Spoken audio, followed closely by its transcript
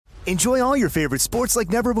Enjoy all your favorite sports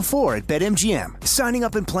like never before at BetMGM. Signing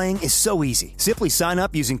up and playing is so easy. Simply sign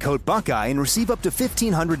up using code Buckeye and receive up to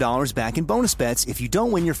 $1,500 back in bonus bets if you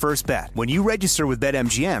don't win your first bet. When you register with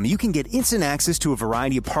BetMGM, you can get instant access to a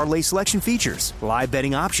variety of parlay selection features, live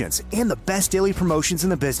betting options, and the best daily promotions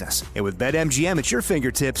in the business. And with BetMGM at your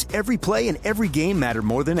fingertips, every play and every game matter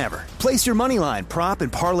more than ever. Place your moneyline, prop,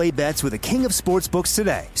 and parlay bets with the king of sportsbooks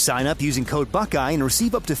today. Sign up using code Buckeye and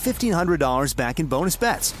receive up to $1,500 back in bonus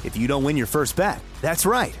bets if you don't win your first bet. That's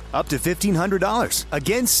right, up to $1,500.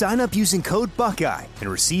 Again, sign up using code Buckeye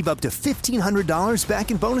and receive up to $1,500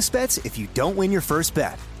 back in bonus bets if you don't win your first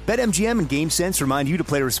bet. BetMGM and GameSense remind you to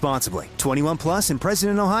play responsibly. 21 plus and present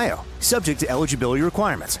in Ohio. Subject to eligibility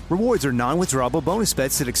requirements. Rewards are non-withdrawable bonus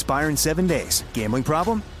bets that expire in 7 days. Gambling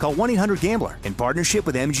problem? Call 1-800-GAMBLER in partnership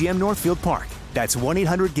with MGM Northfield Park. That's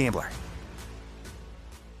 1-800-GAMBLER.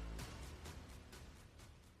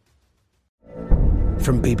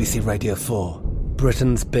 From BBC Radio 4,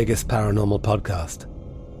 Britain's biggest paranormal podcast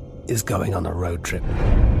is going on a road trip.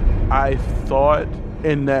 I thought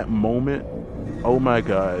in that moment, oh my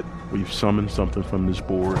God, we've summoned something from this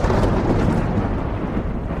board.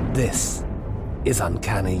 This is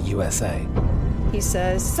Uncanny USA. He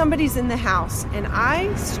says, somebody's in the house, and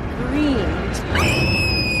I screamed.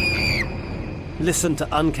 Listen to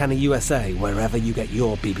Uncanny USA wherever you get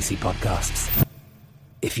your BBC podcasts,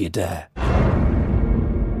 if you dare.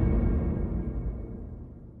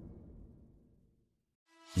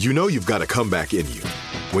 You know you've got a comeback in you.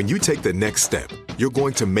 When you take the next step, you're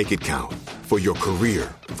going to make it count. For your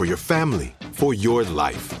career, for your family, for your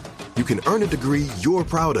life. You can earn a degree you're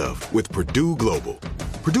proud of with Purdue Global.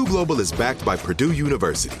 Purdue Global is backed by Purdue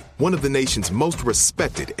University, one of the nation's most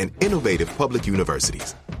respected and innovative public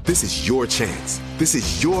universities. This is your chance. This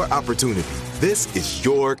is your opportunity. This is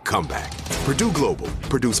your comeback. Purdue Global,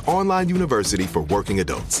 Purdue's online university for working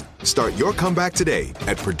adults. Start your comeback today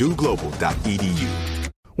at purdueglobal.edu.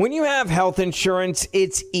 When you have health insurance,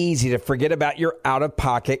 it's easy to forget about your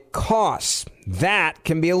out-of-pocket costs. That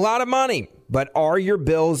can be a lot of money, but are your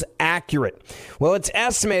bills accurate? Well, it's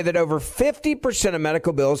estimated that over 50% of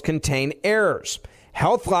medical bills contain errors.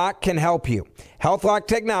 HealthLock can help you. HealthLock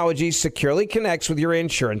technology securely connects with your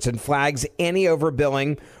insurance and flags any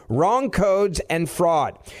overbilling, wrong codes, and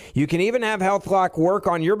fraud. You can even have HealthLock work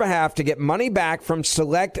on your behalf to get money back from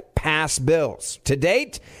select past bills. To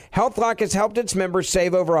date, HealthLock has helped its members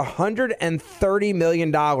save over $130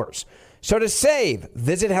 million. So to save,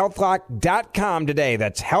 visit healthlock.com today.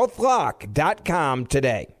 That's healthlock.com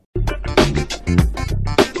today.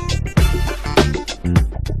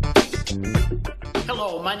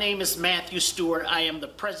 Hello, my name is Matthew Stewart. I am the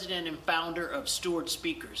president and founder of Stewart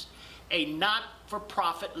Speakers, a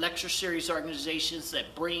not-for-profit lecture series organization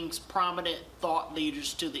that brings prominent thought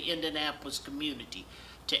leaders to the Indianapolis community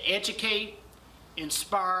to educate,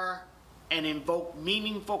 inspire, and invoke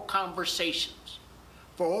meaningful conversations.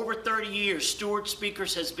 For over 30 years, Stewart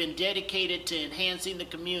Speakers has been dedicated to enhancing the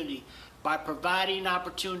community by providing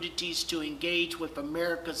opportunities to engage with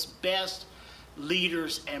America's best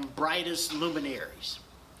leaders and brightest luminaries.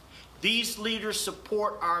 These leaders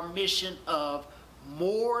support our mission of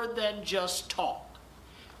more than just talk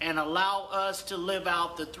and allow us to live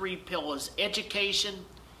out the three pillars: education,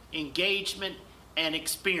 engagement, and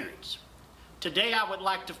experience. Today, I would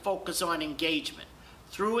like to focus on engagement.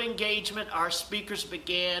 Through engagement, our speakers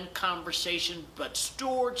began conversation, but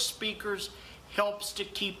Stewart Speakers helps to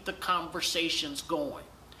keep the conversations going.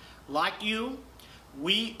 Like you,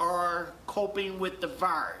 we are coping with the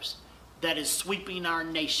virus that is sweeping our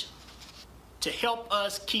nation. To help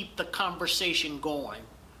us keep the conversation going,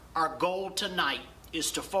 our goal tonight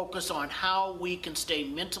is to focus on how we can stay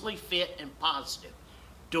mentally fit and positive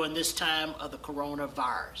during this time of the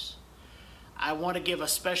coronavirus. I want to give a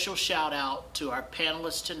special shout out to our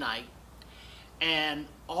panelists tonight and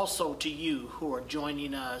also to you who are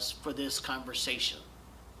joining us for this conversation.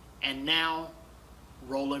 And now,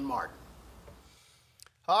 Roland Martin.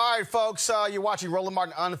 All right, folks, you're watching Roland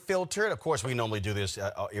Martin Unfiltered. Of course, we normally do this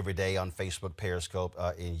every day on Facebook, Periscope,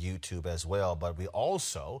 and YouTube as well. But we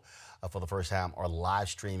also, for the first time, are live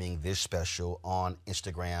streaming this special on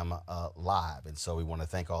Instagram Live. And so we want to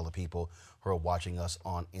thank all the people who are watching us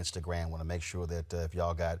on Instagram. Want to make sure that if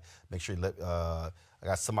y'all make sure you I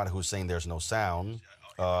got somebody who's saying there's no sound.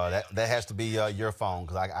 That has to be your phone,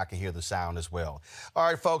 because I can hear the sound as well. All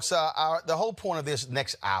right, folks, the whole point of this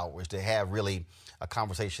next hour is to have really a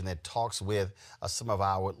conversation that talks with some of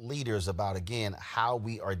our leaders about, again, how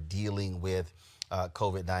we are dealing with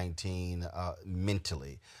COVID-19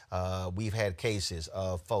 mentally. We've had cases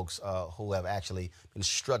of folks who have actually been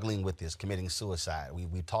struggling with this, committing suicide.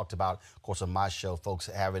 We talked about, of course, on my show, folks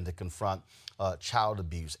having to confront child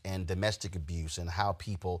abuse and domestic abuse and how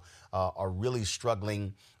people are really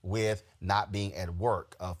struggling with not being at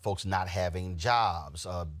work, folks not having jobs,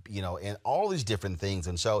 and all these different things.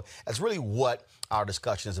 And so that's really what our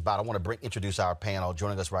discussion is about. I want to introduce our panel.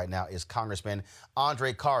 Joining us right now is Congressman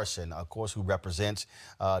Andre Carson, of course, who represents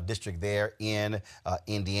district there in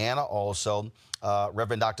Indiana. Also,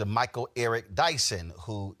 Reverend Dr. Michael Eric Dyson,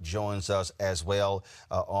 who joins us as well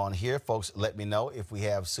on here. Folks, let me know if we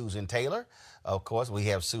have Susan Taylor. Of course, we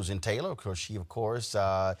have Susan Taylor. Of course, she, of course,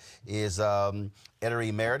 is editor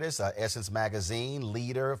emeritus, Essence Magazine,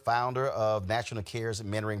 leader, founder of National Cares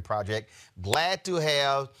Mentoring Project. Glad to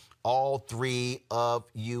have all three of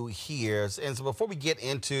you here. And so before we get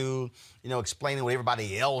into, explaining what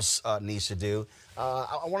everybody else needs to do,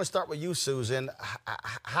 I want to start with you, Susan.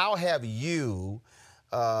 How have you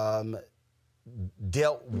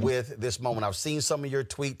dealt with this moment? I've seen some of your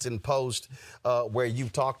tweets and posts where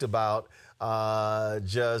you've talked about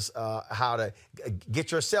just how to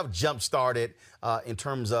get yourself jump-started in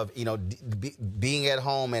terms of, being at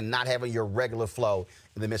home and not having your regular flow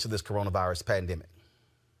in the midst of this coronavirus pandemic.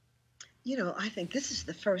 I think this is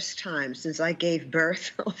the first time since I gave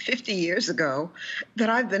birth 50 years ago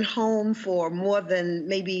that I've been home for more than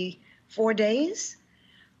maybe 4 days.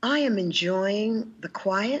 I am enjoying the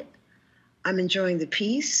quiet. I'm enjoying the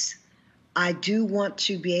peace. I do want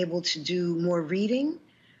to be able to do more reading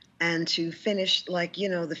and to finish,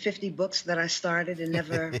 the 50 books that I started and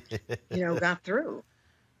never, got through.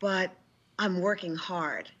 But I'm working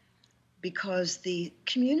hard because the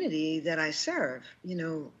community that I serve,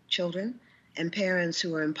 children and parents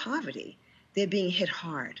who are in poverty, they're being hit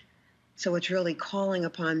hard. So it's really calling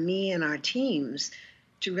upon me and our teams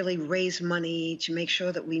to really raise money to make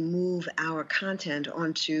sure that we move our content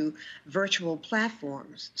onto virtual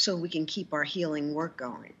platforms so we can keep our healing work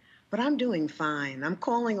going. But I'm doing fine. I'm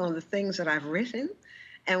calling on the things that I've written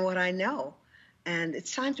and what I know. And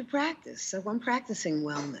it's time to practice. So I'm practicing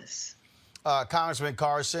wellness. Congressman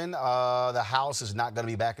Carson, the House is not going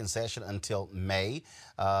to be back in session until May.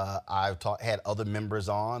 I've had other members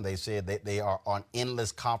on. They said that they are on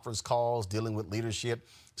endless conference calls dealing with leadership,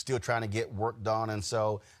 still trying to get work done. And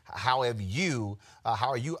so how are you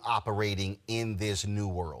operating in this new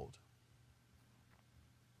world?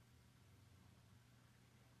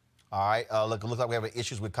 All right. Looks like we have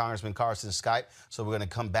issues with Congressman Carson's Skype, so we're going to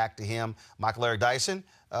come back to him. Michael Eric Dyson,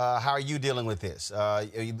 how are you dealing with this?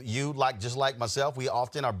 You, just like myself, we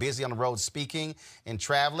often are busy on the road speaking and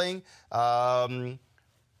traveling, not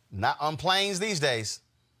on planes these days.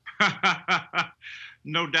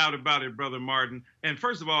 No doubt about it, Brother Martin. And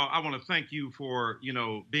first of all, I want to thank you for,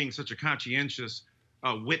 being such a conscientious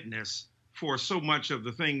witness for so much of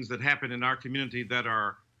the things that happen in our community that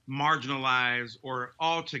are marginalized or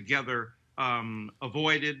altogether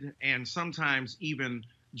avoided and sometimes even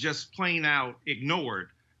just plain out ignored.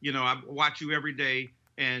 I watch you every day,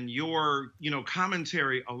 and your,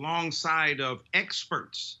 commentary alongside of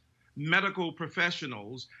experts, medical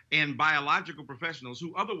professionals and biological professionals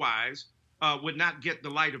who otherwise would not get the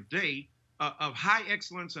light of day, of high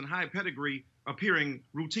excellence and high pedigree appearing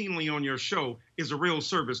routinely on your show is a real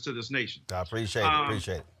service to this nation. I appreciate it.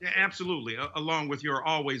 Appreciate it. Absolutely. Along with your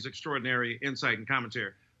always extraordinary insight and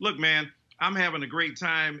commentary. Look, man, I'm having a great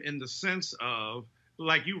time in the sense of,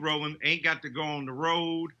 like you, Roland, ain't got to go on the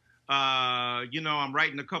road. I'm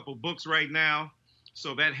writing a couple books right now,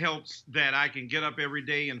 so that helps that I can get up every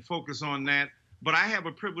day and focus on that. But I have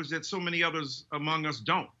a privilege that so many others among us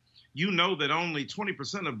don't. You know that only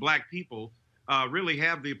 20% of Black people really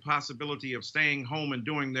have the possibility of staying home and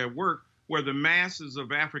doing their work, where the masses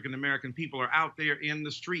of African-American people are out there in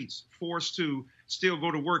the streets, forced to still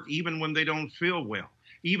go to work even when they don't feel well,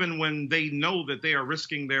 even when they know that they are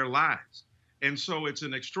risking their lives. And so it's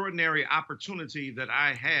an extraordinary opportunity that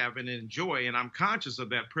I have and enjoy, and I'm conscious of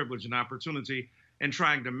that privilege and opportunity and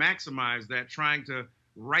trying to maximize that, trying to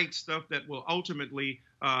write stuff that will ultimately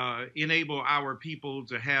enable our people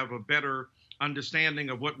to have a better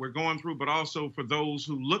understanding of what we're going through, but also for those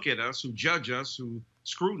who look at us, who judge us, who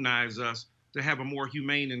scrutinize us, to have a more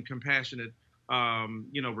humane and compassionate,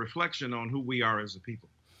 reflection on who we are as a people.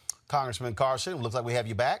 Congressman Carson, looks like we have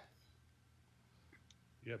you back.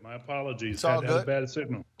 Yeah, my apologies. It's all good. A bad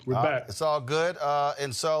signal. We're back. It's all good.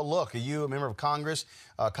 And so, look, are you a member of Congress?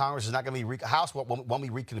 Congress is not going to be House won't be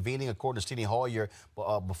reconvening, according to Steny Hoyer,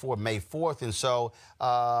 before May 4th. And so,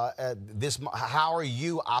 how are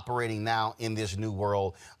you operating now in this new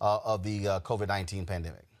world of the COVID-19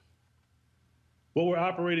 pandemic? Well, we're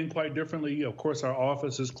operating quite differently. Of course, our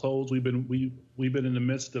office is closed. We've been in the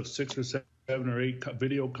midst of 6 or 7 or 8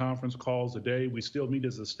 video conference calls a day. We still meet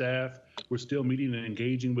as a staff. We're still meeting and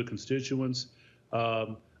engaging with constituents.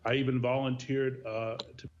 I even volunteered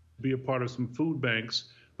to be a part of some food banks.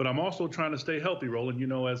 But I'm also trying to stay healthy, Roland. You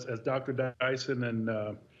know, as Dr. Dyson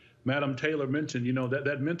and Madam Taylor mentioned, you know,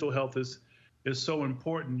 that mental health is so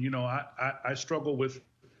important. You know, I struggle with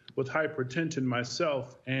hypertension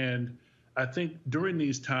myself, and I think during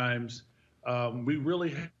these times, we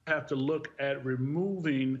really have to look at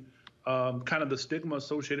removing kind of the stigma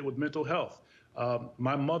associated with mental health.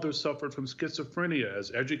 My mother suffered from schizophrenia,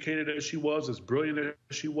 as educated as she was, as brilliant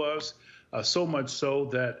as she was, so much so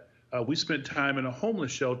that we spent time in a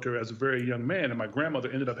homeless shelter as a very young man, and my grandmother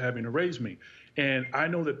ended up having to raise me. And I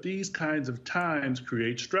know that these kinds of times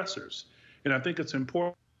create stressors. And I think it's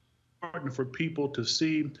important for people to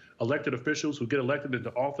see elected officials who get elected into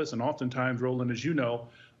office. And oftentimes, Roland, as you know,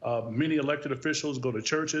 many elected officials go to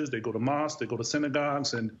churches, they go to mosques, they go to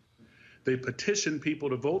synagogues, and they petition people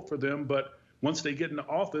to vote for them. But once they get into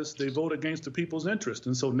office, they vote against the people's interest.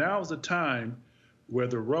 And so now is the time where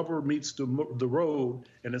the rubber meets the road,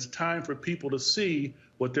 and it's time for people to see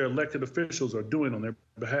what their elected officials are doing on their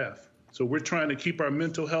behalf. So we're trying to keep our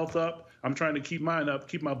mental health up. I'm trying to keep mine up,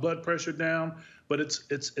 keep my blood pressure down. But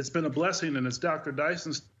it's been a blessing, and as Dr.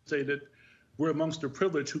 Dyson stated, we're amongst the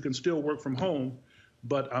privileged who can still work from home.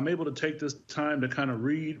 But I'm able to take this time to kind of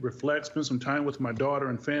read, reflect, spend some time with my daughter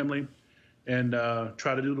and family, and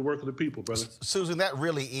try to do the work of the people, brother. Susan, that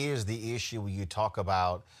really is the issue when you talk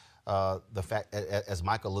about the fact, as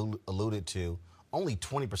Michael alluded to, only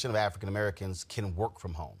 20% of African Americans can work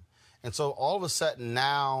from home. And so all of a sudden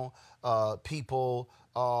now people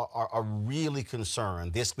are really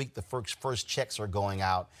concerned. This week, the first checks are going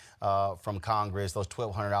out from Congress, those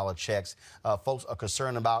 $1,200 checks. Folks are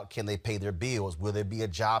concerned about, can they pay their bills? Will there be a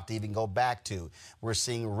job to even go back to? We're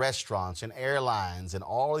seeing restaurants and airlines and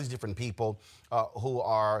all these different people who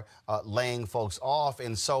are laying folks off.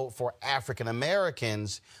 And so for African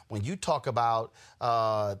Americans, when you talk about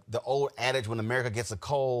the old adage, when America gets a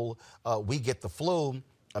cold, we get the flu,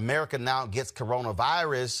 America now gets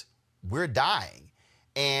coronavirus, we're dying.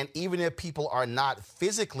 And even if people are not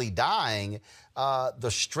physically dying, the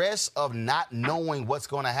stress of not knowing what's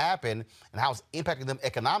going to happen and how it's impacting them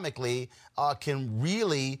economically can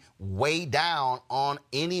really weigh down on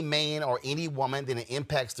any man or any woman. Then it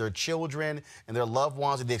impacts their children and their loved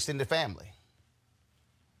ones and the extended family.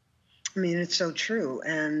 I mean, it's so true.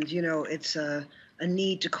 And, you know, it's a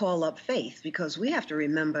need to call up faith, because we have to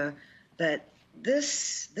remember that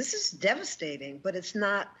this is devastating, but it's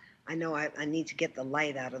not. I know I need to get the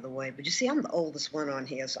light out of the way, but you see, I'm the oldest one on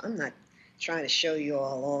here, so I'm not trying to show you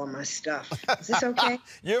all of my stuff. Is this okay?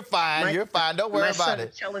 You're fine. You're fine. Don't worry about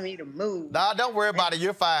it. Telling me to move. No, don't worry about it.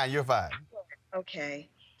 You're fine. You're fine. Okay.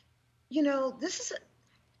 You know, this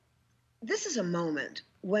is a moment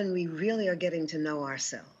when we really are getting to know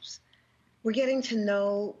ourselves. We're getting to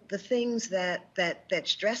know the things that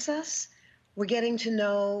stress us. We're getting to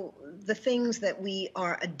know the things that we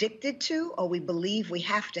are addicted to or we believe we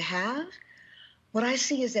have to have. What I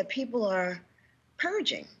see is that people are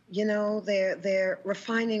purging. You know, they're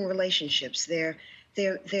refining relationships.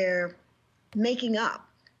 They're making up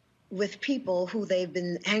with people who they've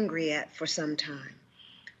been angry at for some time.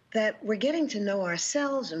 That we're getting to know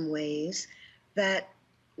ourselves in ways that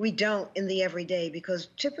we don't in the everyday, because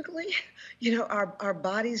typically, you know, our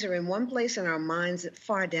bodies are in one place and our minds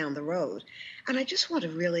far down the road. And I just want to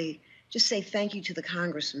really just say thank you to the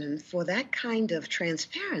congressman for that kind of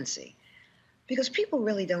transparency, because people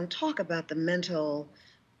really don't talk about the mental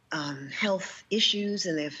health issues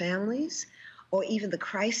in their families or even the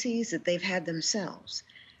crises that they've had themselves.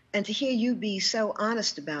 And to hear you be so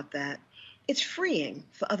honest about that, it's freeing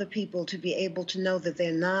for other people to be able to know that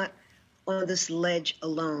they're not on this ledge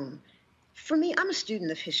alone. For me, I'm a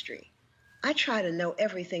student of history. I try to know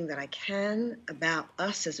everything that I can about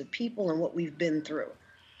us as a people and what we've been through.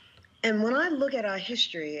 And when I look at our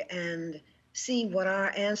history and see what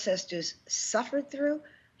our ancestors suffered through, I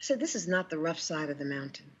said, this is not the rough side of the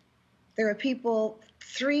mountain. There are people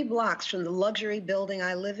 3 blocks from the luxury building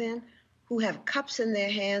I live in who have cups in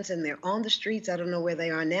their hands and they're on the streets. I don't know where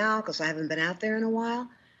they are now because I haven't been out there in a while.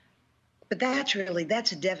 But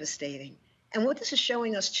that's devastating. And what this is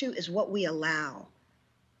showing us, too, is what we allow.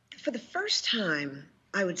 For the first time,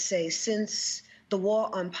 I would say, since the war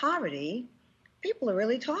on poverty, people are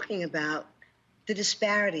really talking about the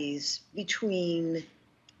disparities between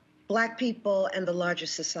Black people and the larger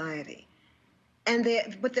society. And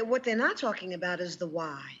what they're not talking about is the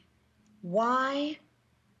why. Why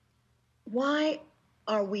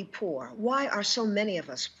are we poor? Why are so many of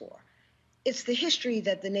us poor? It's the history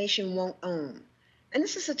that the nation won't own. And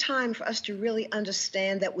this is a time for us to really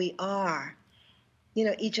understand that we are,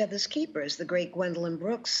 each other's keepers. The great Gwendolyn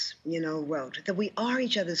Brooks, wrote that we are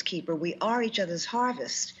each other's keeper. We are each other's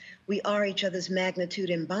harvest. We are each other's magnitude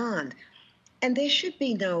and bond. And there should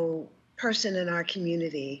be no person in our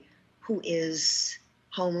community who is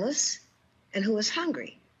homeless and who is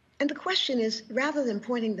hungry. And the question is, rather than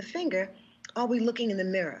pointing the finger, are we looking in the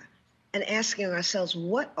mirror and asking ourselves,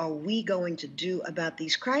 what are we going to do about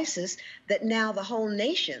these crises that now the whole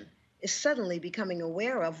nation is suddenly becoming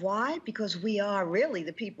aware of? Why? Because we are really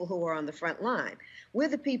the people who are on the front line. We're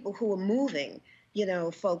the people who are moving,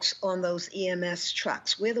 folks on those EMS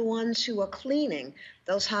trucks. We're the ones who are cleaning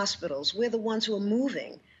those hospitals. We're the ones who are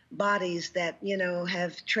moving bodies that,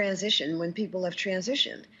 have transitioned when people have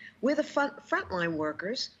transitioned. We're the frontline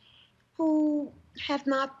workers who have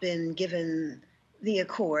not been given the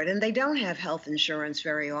accord, and they don't have health insurance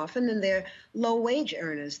very often, and they're low-wage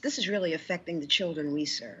earners. This is really affecting the children we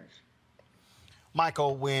serve.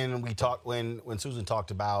 Michael, when Susan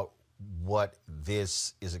talked about what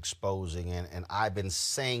this is exposing, and I've been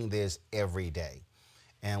saying this every day,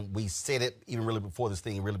 and we said it even really before this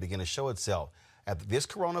thing really began to show itself, this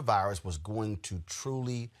coronavirus was going to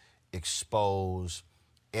truly expose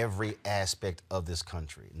every aspect of this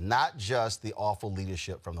country, not just the awful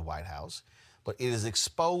leadership from the White House, but it is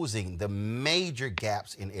exposing the major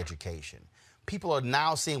gaps in education. People are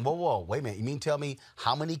now saying, whoa, wait a minute. You mean tell me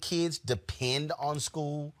how many kids depend on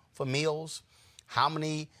school for meals? How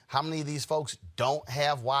many of these folks don't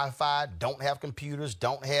have Wi-Fi, don't have computers,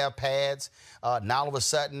 don't have pads? Now all of a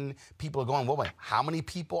sudden, people are going, whoa, wait, how many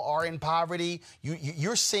people are in poverty?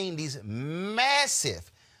 You're seeing these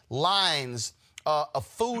massive lines of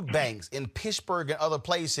food banks in Pittsburgh and other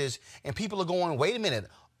places, and people are going, wait a minute,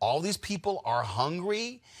 all these people are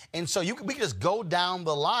hungry? And so we can just go down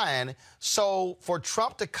the line. So for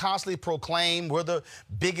Trump to constantly proclaim we're the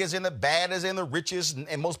biggest and the baddest and the richest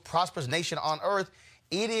and most prosperous nation on earth,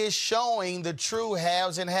 it is showing the true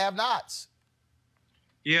haves and have-nots.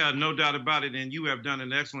 Yeah, no doubt about it. And you have done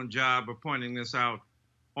an excellent job of pointing this out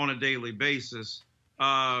on a daily basis.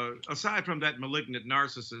 Aside from that malignant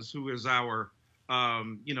narcissist who is our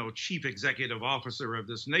chief executive officer of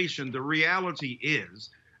this nation, the reality is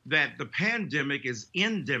that the pandemic is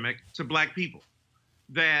endemic to Black people.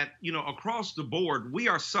 That, across the board, we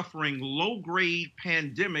are suffering low-grade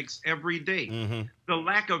pandemics every day. Mm-hmm. The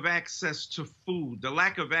lack of access to food, the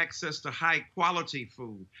lack of access to high-quality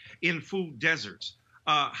food in food deserts,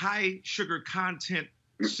 high sugar content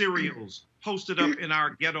cereals posted up in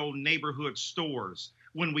our ghetto neighborhood stores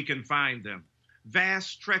when we can find them, vast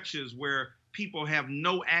stretches where people have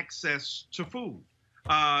no access to food.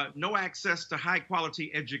 No access to high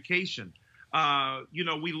quality education.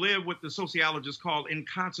 We live what the sociologists call in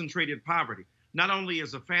concentrated poverty. Not only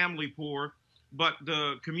is a family poor, but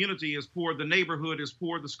the community is poor, the neighborhood is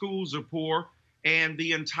poor, the schools are poor, and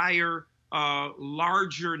the entire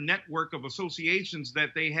larger network of associations that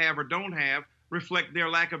they have or don't have reflect their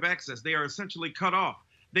lack of access. They are essentially cut off.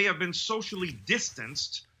 They have been socially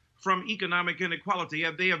distanced from economic inequality.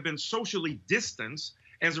 They have been socially distanced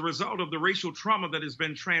as a result of the racial trauma that has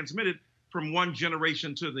been transmitted from one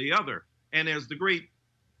generation to the other. And as the great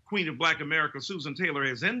Queen of Black America, Susan Taylor,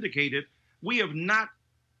 has indicated, we have not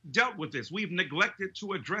dealt with this. We've neglected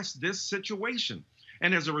to address this situation.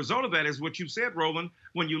 And as a result of that is what you said, Roland,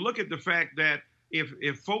 when you look at the fact that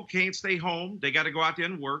if folk can't stay home, they got to go out there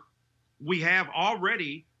and work. We have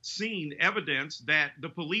already seen evidence that the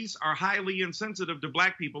police are highly insensitive to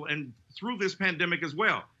Black people, and through this pandemic as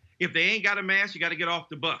well. If they ain't got a mask, you got to get off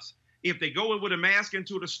the bus. If they go with a mask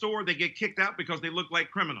into the store, they get kicked out because they look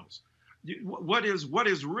like criminals. What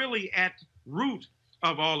is really at root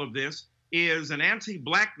of all of this is an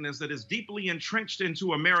anti-Blackness that is deeply entrenched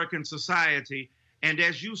into American society. And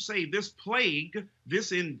as you say, this plague,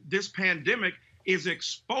 this pandemic is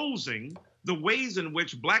exposing the ways in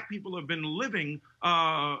which Black people have been living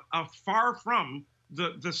far from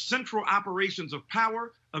the central operations of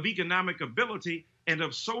power, of economic ability, and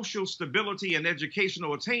of social stability and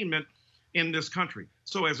educational attainment in this country.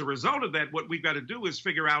 So as a result of that, what we've got to do is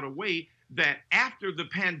figure out a way that after the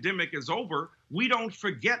pandemic is over, we don't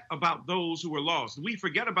forget about those who are lost. We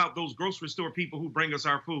forget about those grocery store people who bring us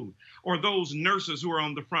our food, or those nurses who are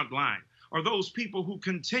on the front line, or those people who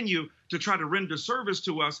continue to try to render service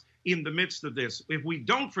to us in the midst of this. If we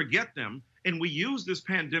don't forget them and we use this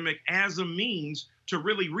pandemic as a means to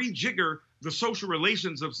really rejigger the social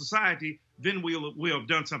relations of society, then we'll have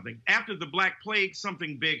done something. After the Black Plague,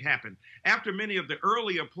 something big happened. After many of the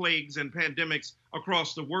earlier plagues and pandemics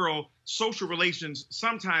across the world, social relations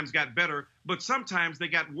sometimes got better, but sometimes they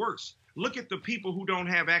got worse. Look at the people who don't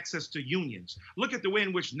have access to unions. Look at the way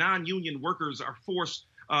in which non-union workers are forced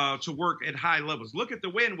to work at high levels. Look at the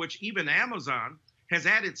way in which even Amazon has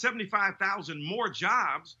added 75,000 more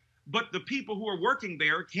jobs, but the people who are working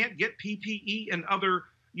there can't get PPE and other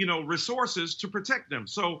resources to protect them.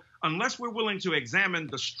 So unless we're willing to examine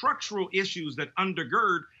the structural issues that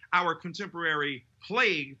undergird our contemporary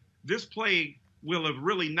plague, this plague will have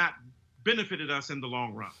really not benefited us in the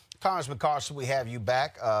long run. Congressman Carson, we have you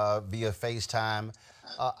back via FaceTime.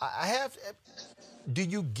 Do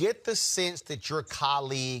you get the sense that your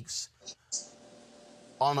colleagues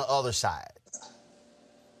on the other side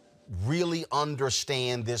really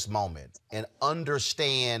understand this moment and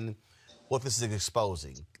understand what this is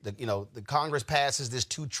exposing? The Congress passes this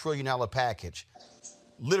 $2 trillion package.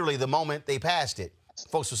 Literally, the moment they passed it,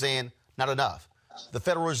 folks were saying, not enough. The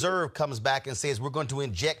Federal Reserve comes back and says we're going to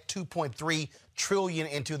inject $2.3 trillion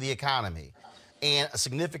into the economy, and a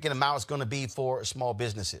significant amount is going to be for small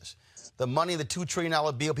businesses. The money in the $2 trillion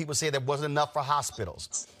bill, people say that wasn't enough for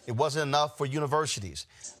hospitals. It wasn't enough for universities.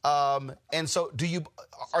 And so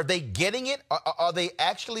are they getting it? Are they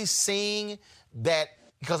actually seeing that?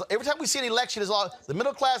 Because every time we see an election, there's the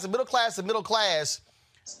middle class, the middle class, the middle class.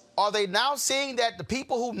 Are they now seeing that the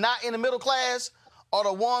people who not in the middle class are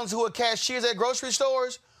the ones who are cashiers at grocery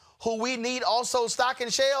stores, who we need also stocking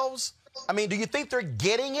shelves? I mean, do you think they're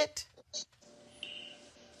getting it?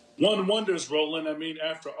 One wonders, Roland. I mean,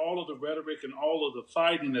 after all of the rhetoric and all of the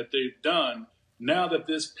fighting that they've done, now that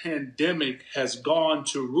this pandemic has gone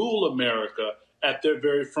to rule America at their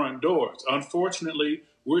very front doors, unfortunately,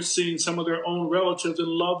 we're seeing some of their own relatives and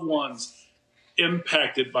loved ones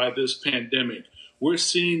impacted by this pandemic. We're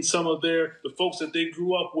seeing some of the folks that they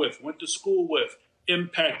grew up with, went to school with,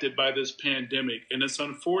 impacted by this pandemic. And it's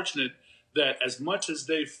unfortunate that as much as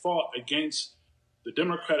they fought against the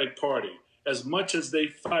Democratic Party, as much as they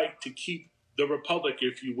fight to keep the Republic,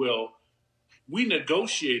 if you will, we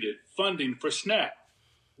negotiated funding for SNAP,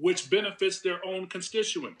 which benefits their own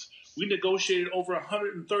constituents. We negotiated over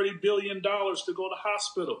 $130 billion to go to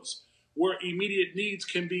hospitals where immediate needs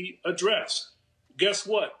can be addressed. Guess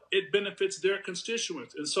what? It benefits their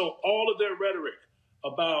constituents. And so all of their rhetoric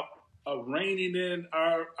about reining in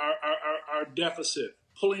our deficit,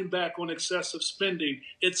 pulling back on excessive spending,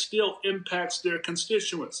 it still impacts their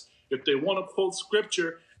constituents. If they want to quote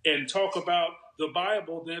scripture and talk about the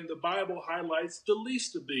Bible, then the Bible highlights the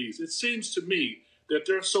least of these. It seems to me that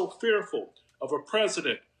they're so fearful of a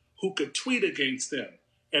president who could tweet against them,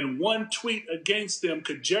 and one tweet against them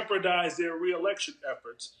could jeopardize their reelection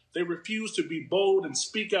efforts. They refuse to be bold and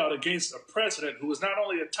speak out against a president who is not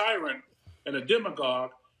only a tyrant and a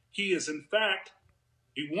demagogue, he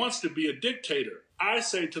wants to be a dictator. I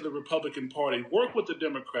say to the Republican Party, work with the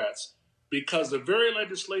Democrats, because the very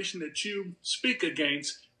legislation that you speak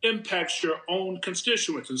against impacts your own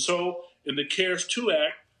constituents. And so in the CARES 2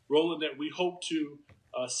 Act, Roland, that we hope to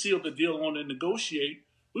seal the deal on and negotiate,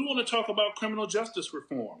 we want to talk about criminal justice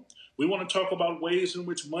reform. We want to talk about ways in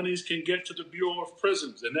which monies can get to the Bureau of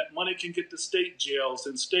Prisons, and that money can get to state jails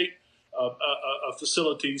and state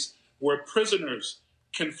facilities where prisoners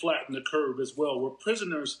can flatten the curve as well, where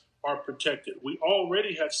prisoners are protected. We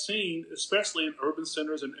already have seen, especially in urban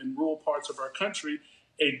centers and rural parts of our country,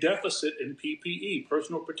 a deficit in PPE,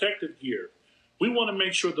 personal protective gear. We want to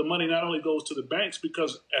make sure the money not only goes to the banks,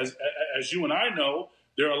 because as you and I know,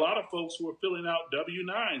 there are a lot of folks who are filling out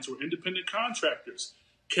W-9s or independent contractors.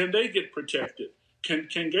 Can they get protected? Can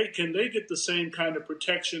they get the same kind of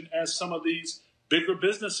protection as some of these bigger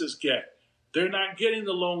businesses get? They're not getting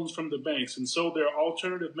the loans from the banks. And so there are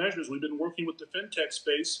alternative measures. We've been working with the fintech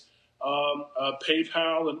space,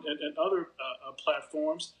 PayPal and other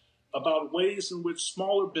platforms, about ways in which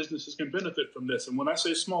smaller businesses can benefit from this. And when I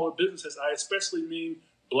say smaller businesses, I especially mean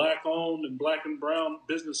Black-owned and Black and brown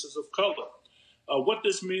businesses of color. What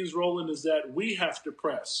this means, Roland, is that we have to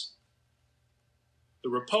press the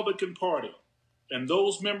Republican Party and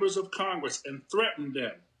those members of Congress and threaten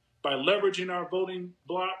them by leveraging our voting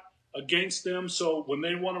bloc against them. So when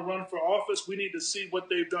they want to run for office, we need to see what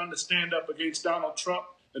they've done to stand up against Donald Trump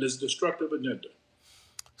and his destructive agenda.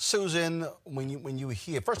 Susan, when you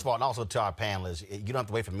hear, first of all, and also to our panelists, you don't have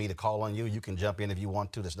to wait for me to call on you. You can jump in if you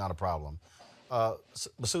want to. That's not a problem. But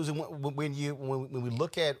Susan, when we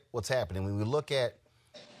look at what's happening, when we look at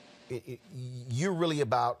you're really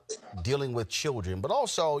about dealing with children, but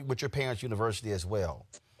also with your parents' university as well.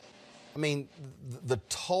 I mean, the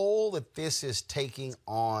toll that this is taking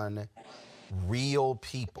on real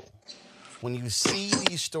people, when you see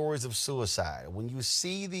these stories of suicide, when you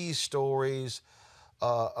see these stories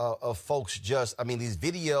of folks these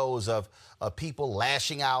videos of people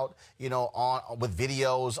lashing out, with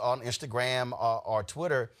videos on Instagram or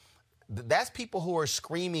Twitter, that's people who are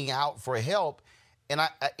screaming out for help. And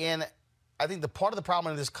I think the part of the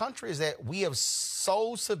problem in this country is that we have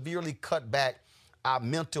so severely cut back our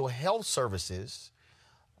mental health services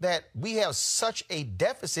that we have such a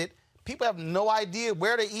deficit, people have no idea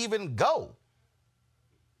where to even go.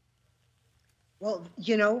 Well,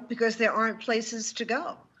 because there aren't places to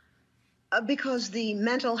go. Because the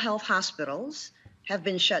mental health hospitals have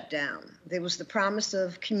been shut down. There was the promise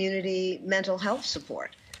of community mental health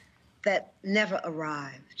support that never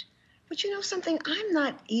arrived. But something, I'm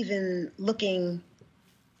not even looking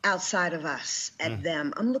outside of us at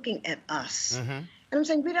them. I'm looking at us. And I'm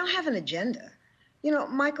saying we don't have an agenda.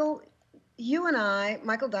 Michael, you and I,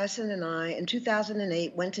 Michael Dyson and I, in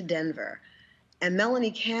 2008 went to Denver. And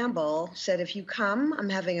Melanie Campbell said, if you come, I'm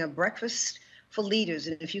having a breakfast for leaders.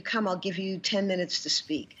 And if you come, I'll give you 10 minutes to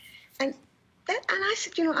speak. And I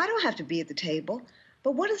said, I don't have to be at the table.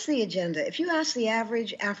 But what is the agenda? If you ask the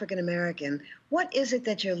average African American, what is it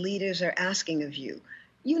that your leaders are asking of you?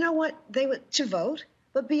 You know what? They would to vote.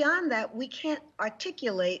 But beyond that, we can't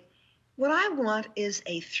articulate. What I want is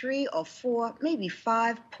a 3 or 4, maybe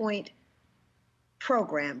 5-point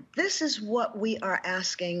program. This is what we are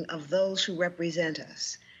asking of those who represent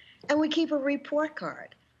us. And we keep a report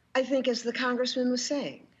card, I think, as the congressman was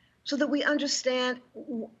saying, so that we understand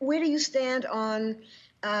where do you stand on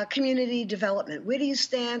community development? Where do you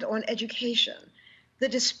stand on education? The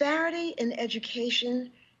disparity in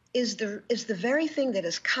education is the very thing that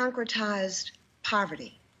has concretized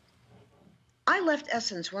poverty. I left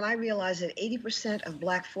Essence when I realized that 80% of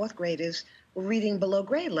Black fourth graders were reading below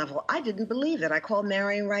grade level. I didn't believe it. I called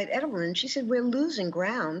Marian Wright Edelman. She said, we're losing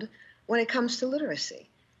ground when it comes to literacy.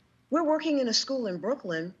 We're working in a school in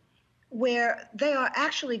Brooklyn where they are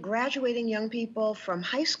actually graduating young people from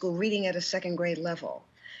high school reading at a second grade level.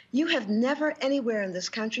 You have never, anywhere in this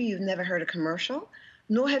country, you've never heard a commercial,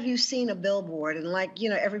 nor have you seen a billboard. And like,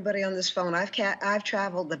 everybody on this phone, I've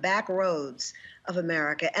traveled the back roads of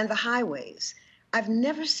America and the highways. I've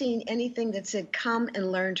never seen anything that said, come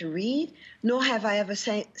and learn to read, nor have I ever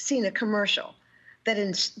seen a commercial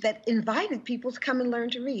that invited people to come and learn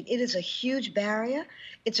to read. It is a huge barrier.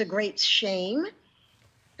 It's a great shame.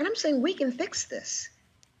 And I'm saying we can fix this.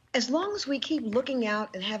 As long as we keep looking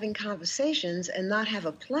out and having conversations and not have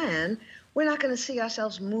a plan, we're not going to see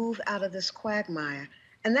ourselves move out of this quagmire.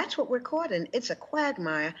 And that's what we're caught in. It's a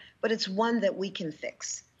quagmire, but it's one that we can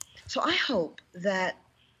fix. So I hope that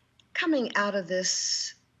coming out of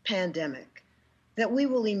this pandemic, that we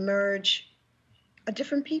will emerge a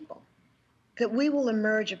different people, that we will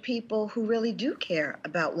emerge a people who really do care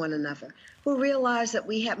about one another, who realize that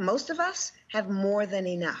most of us have more than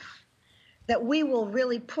enough, that we will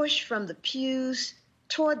really push from the pews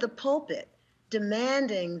toward the pulpit,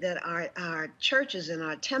 demanding that our churches and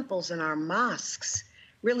our temples and our mosques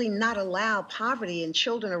really not allow poverty and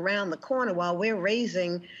children around the corner while we're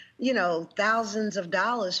raising, thousands of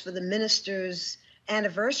dollars for the minister's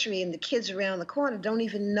anniversary, and the kids around the corner don't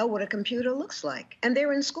even know what a computer looks like, and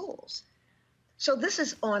they're in schools. So this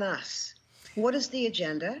is on us. What is the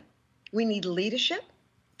agenda? We need leadership,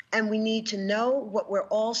 and we need to know what we're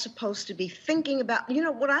all supposed to be thinking about.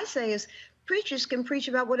 What I say is preachers can preach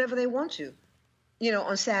about whatever they want to,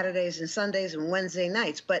 on Saturdays and Sundays and Wednesday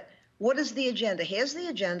nights, but what is the agenda? Here's the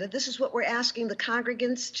agenda. This is what we're asking the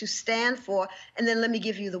congregants to stand for, and then let me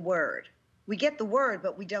give you the word. We get the word,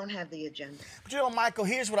 but we don't have the agenda. But Michael,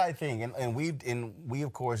 here's what I think, and we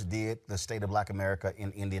of course did the State of Black America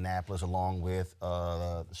in Indianapolis along with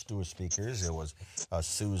the Stewart speakers. It was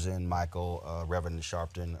Susan, Michael, Reverend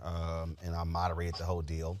Sharpton, and I moderated the whole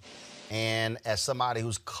deal. And as somebody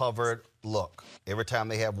who's covered, look, every time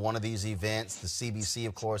they have one of these events, the CBC,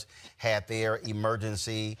 of course, had their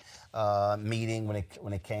emergency meeting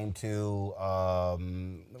when it came to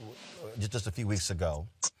just a few weeks ago.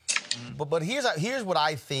 But here's what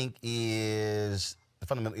I think is the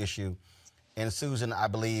fundamental issue, and Susan, I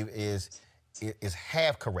believe, is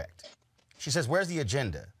half correct. She says, "Where's the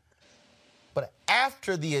agenda?" But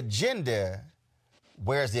after the agenda,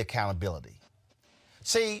 where's the accountability?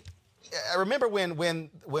 See, I remember when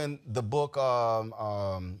the book,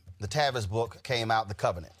 the Tavis book came out, The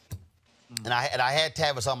Covenant, and I had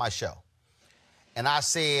Tavis on my show, and I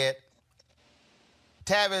said,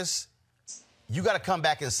 Tavis, you got to come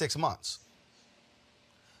back in 6 months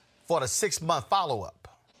for the 6-month follow-up.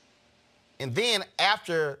 And then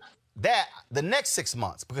after that, the next 6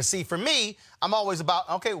 months. Because, see, for me, I'm always about,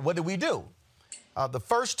 okay, what did we do? The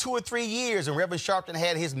first 2 or 3 years, and Reverend Sharpton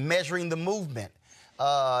had his Measuring the Movement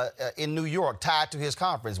in New York tied to his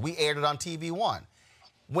conference. We aired it on TV One.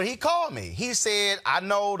 When he called me, he said, I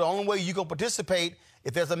know the only way you can participate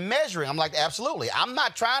if there's a measuring. I'm like, absolutely. I'm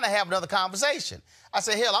not trying to have another conversation. I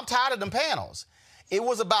said, hell, I'm tired of them panels. It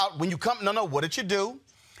was about when you come, no, what did you do?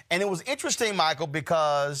 And it was interesting, Michael,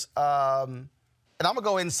 because, and I'm going to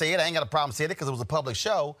go ahead and say it. I ain't got a problem saying it because it was a public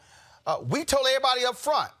show. We told everybody up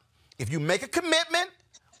front, if you make a commitment,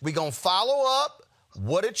 we're going to follow up.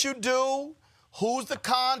 What did you do? Who's the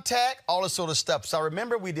contact? All this sort of stuff. So I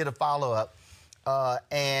remember we did a follow-up,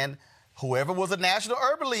 and whoever was the National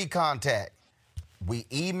Urban League contact, we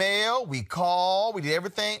emailed, we called, we did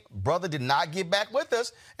everything. Brother did not get back with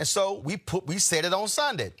us, and so we said it on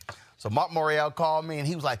Sunday. So Mark Morial called me, and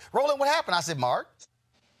he was like, Roland, what happened? I said, Mark,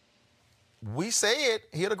 we said,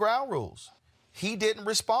 here are the ground rules. He didn't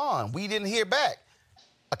respond. We didn't hear back.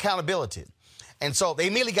 Accountability. And so they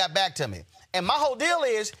immediately got back to me. And my whole deal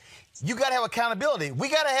is, you got to have accountability. We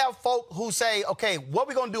got to have folk who say, okay, what are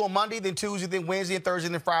we going to do on Monday, then Tuesday, then Wednesday, then Thursday,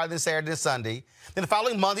 then Friday, then Saturday, then Sunday. Then the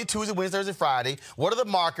following Monday, Tuesday, Wednesday, Thursday, Friday. What are the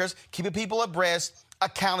markers? Keeping people abreast.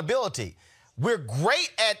 Accountability. We're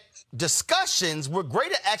great at discussions. We're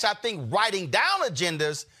great at actually, I think, writing down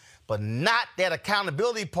agendas, but not that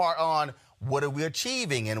accountability part on what are we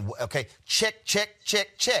achieving? And, okay, check, check,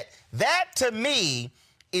 check, check. That, to me,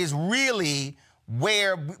 is really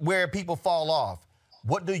where people fall off.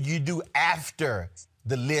 What do you do after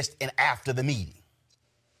the list and after the meeting?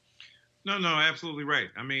 No, absolutely right.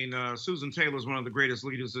 I mean, Susan Taylor is one of the greatest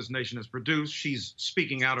leaders this nation has produced. She's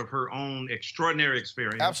speaking out of her own extraordinary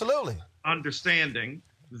experience. Absolutely. Understanding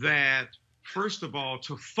that, first of all,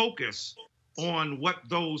 to focus on what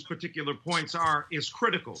those particular points are is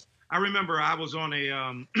critical. I remember I was on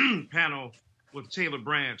a panel with Taylor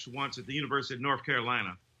Branch once at the University of North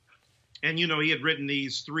Carolina. And, you know, he had written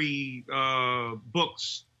these 3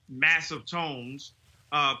 books, massive tomes,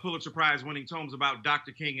 Pulitzer Prize-winning tomes about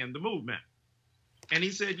Dr. King and the movement. And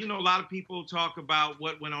he said, you know, a lot of people talk about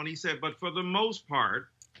what went on. He said, but for the most part,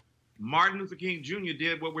 Martin Luther King Jr.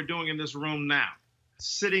 did what we're doing in this room now,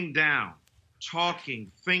 sitting down,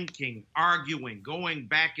 talking, thinking, arguing, going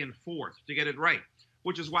back and forth to get it right,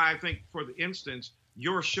 which is why I think, for the instance,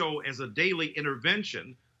 your show as a daily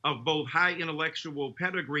intervention of both high intellectual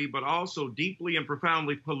pedigree, but also deeply and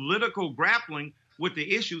profoundly political grappling with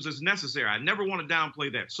the issues is necessary. I never want to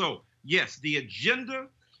downplay that. So, yes, the agenda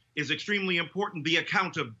is extremely important. The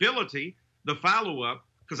accountability, the follow-up,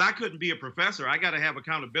 because I couldn't be a professor. I got to have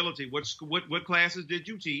accountability. What classes did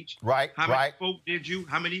you teach? Right, How many folk did you?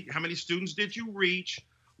 How many students did you reach?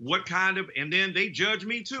 What kind of? And then they judge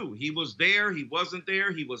me too. He was there. He wasn't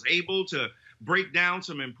there. He was able to break down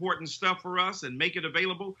some important stuff for us and make it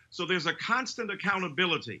available. So there's a constant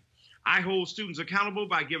accountability. I hold students accountable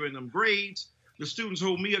by giving them grades. The students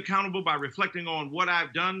hold me accountable by reflecting on what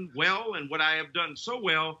I've done well and what I have done so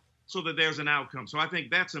well so that there's an outcome. So I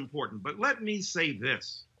think that's important. But let me say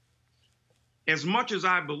this. As much as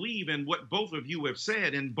I believe in what both of you have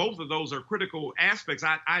said, and both of those are critical aspects,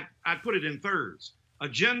 I'd put it in thirds.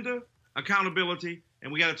 Agenda, accountability,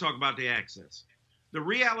 and we got to talk about the access. The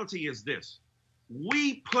reality is this.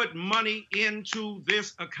 We put money into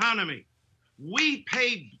this economy. We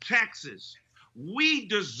pay taxes. We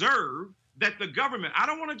deserve that the government, I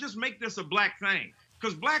don't want to just make this a black thing,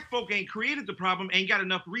 because black folk ain't created the problem, ain't got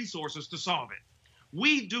enough resources to solve it.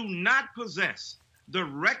 We do not possess the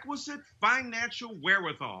requisite financial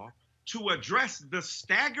wherewithal to address the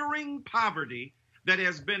staggering poverty that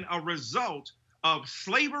has been a result of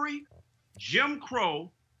slavery, Jim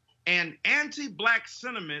Crow, and anti-black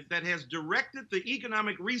sentiment that has directed the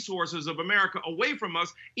economic resources of America away from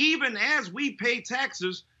us, even as we pay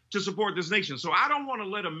taxes to support this nation. So I don't want to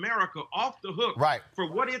let America off the hook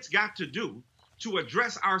for what it's got to do to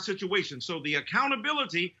address our situation. So the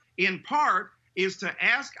accountability, in part, is to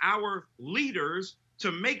ask our leaders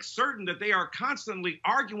to make certain that they are constantly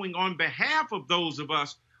arguing on behalf of those of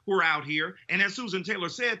us who are out here. And as Susan Taylor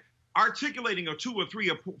said, articulating a 2 or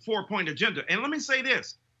 3 or 4 point agenda. And let me say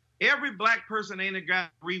this. Every black person ain't a guy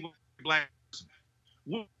agree with a black person.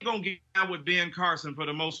 We're going to get out with Ben Carson for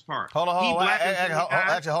the most part. Hold on.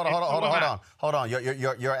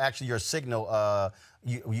 Your signal,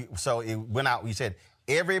 so it went out. You said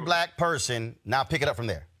every black person. Now pick it up from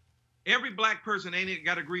there. Every black person ain't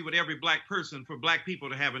got to agree with every black person for black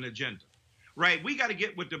people to have an agenda. Right? We got to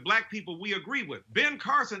get with the black people we agree with. Ben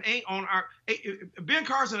Carson and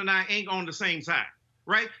I ain't on the same side.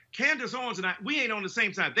 Right? Candace Owens and I, we ain't on the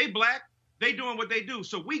same side. They black, They doing what they do.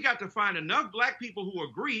 So we got to find enough black people who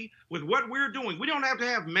agree with what we're doing. We don't have to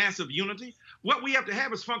have massive unity. What we have to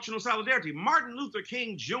have is functional solidarity. Martin Luther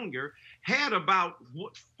King Jr. had about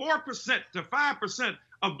 4% to 5%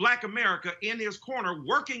 of black America in his corner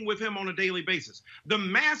working with him on a daily basis. The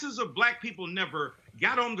masses of black people never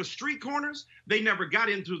got on the street corners. They never got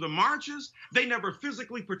into the marches. They never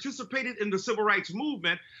physically participated in the civil rights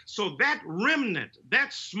movement. So that remnant,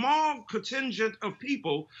 that small contingent of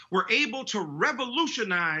people were able to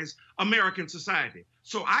revolutionize American society.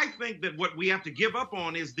 So I think that what we have to give up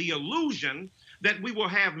on is the illusion that we will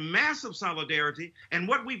have massive solidarity. And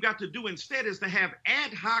what we've got to do instead is to have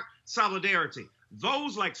ad hoc solidarity.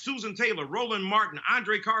 Those like Susan Taylor, Roland Martin,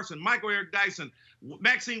 Andre Carson, Michael Eric Dyson,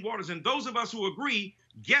 Maxine Waters, and those of us who agree,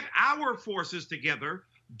 get our forces together,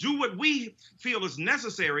 do what we feel is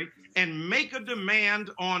necessary, and make a demand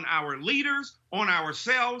on our leaders, on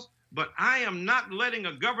ourselves. But I am not letting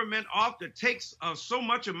a government off that takes so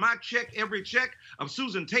much of my check, every check, of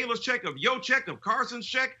Susan Taylor's check, of your check, of Carson's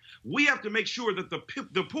check. We have to make sure that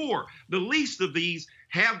the poor, the least of these,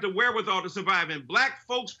 have the wherewithal to survive. And black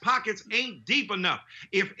folks' pockets ain't deep enough.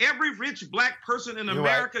 If every rich black person in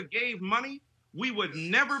America gave money, we would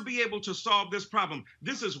never be able to solve this problem.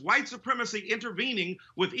 This is white supremacy intervening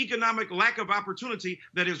with economic lack of opportunity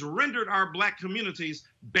that has rendered our black communities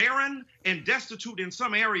barren and destitute in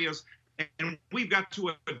some areas, and we've got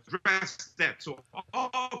to address that. So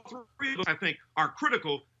all three of those, I think, are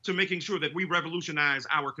critical to making sure that we revolutionize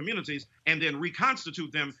our communities and then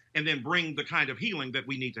reconstitute them and then bring the kind of healing that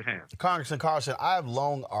we need to have. Congressman Carson, I've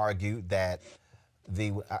long argued that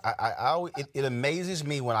it amazes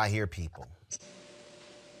me when I hear people.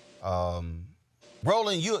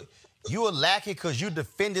 Roland, you a lackey because you're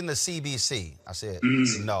defending the CBC. I said,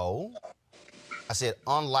 no. I said,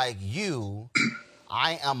 unlike you,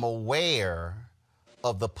 I am aware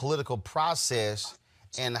of the political process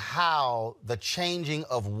and how the changing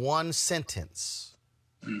of one sentence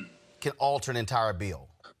can alter an entire bill.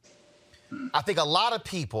 I think a lot of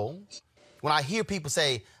people, when I hear people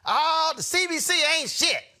say, oh, the CBC ain't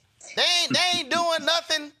shit. They ain't doing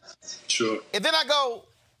nothing. Sure. And then I go,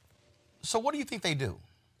 so what do you think they do?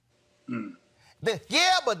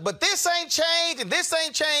 Yeah, but this ain't changed and this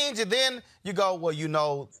ain't changed. And then you go, well, you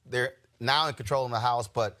know, they're now in control in the House,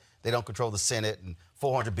 but they don't control the Senate. And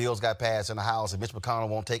 400 bills got passed in the House, and Mitch McConnell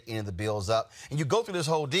won't take any of the bills up. And you go through this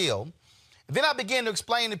whole deal. And then I begin to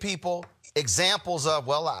explain to people examples of,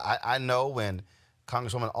 well, I know when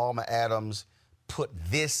Congresswoman Alma Adams put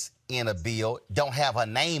this in a bill, don't have her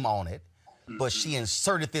name on it, but she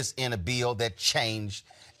inserted this in a bill that changed,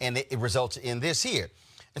 and it results in this here.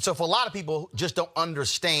 And so for a lot of people just don't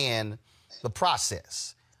understand the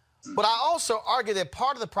process. But I also argue that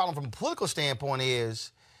part of the problem from a political standpoint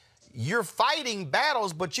is you're fighting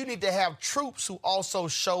battles, but you need to have troops who also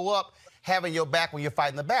show up having your back when you're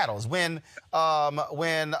fighting the battles. When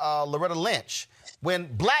Loretta Lynch,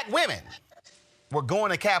 when black women were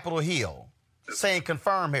going to Capitol Hill saying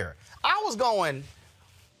confirm here, I was going,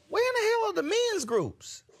 where in the hell are the men's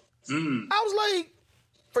groups? I was like,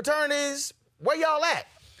 fraternities, where y'all at?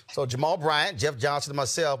 So Jamal Bryant, Jeff Johnson, and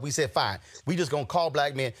myself, we said, fine, we just going to call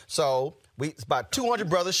black men. So about 200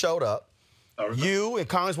 brothers showed up. You and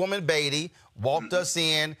Congresswoman Beatty walked us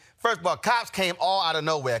in. First of all, cops came all out of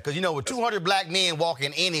nowhere because, you know, with 200 black men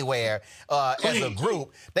walking anywhere as a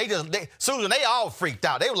group, Susan, they all freaked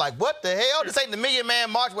out. They were like, what the hell? This ain't the Million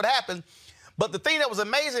Man March. What happened? But the thing that was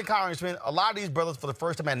amazing, Congressman, a lot of these brothers for the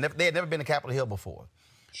first time, they had never been to Capitol Hill before.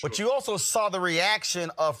 Sure. But you also saw the reaction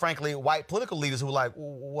of, frankly, white political leaders who were like,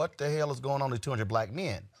 what the hell is going on with 200 black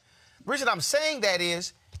men? The reason I'm saying that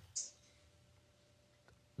is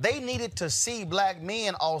they needed to see black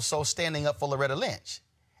men also standing up for Loretta Lynch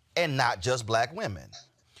and not just black women.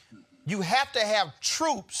 You have to have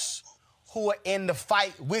troops who are in the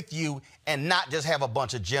fight with you and not just have a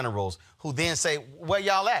bunch of generals who then say, where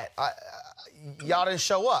y'all at? Y'all didn't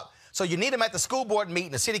show up. So you need them at the school board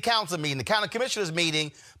meeting, the city council meeting, the county commissioners meeting,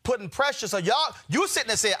 putting pressure. So you sitting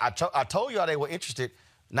there saying, I told y'all they were interested.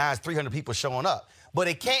 Now it's 300 people showing up. But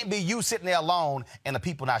it can't be you sitting there alone and the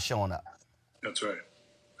people not showing up. That's right.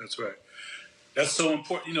 That's right. That's so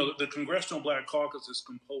important. You know, the Congressional Black Caucus is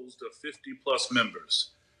composed of 50-plus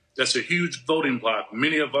members. That's a huge voting bloc.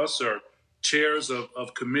 Many of us are chairs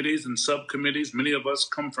of committees and subcommittees. Many of us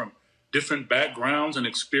come from different backgrounds and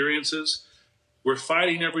experiences. We're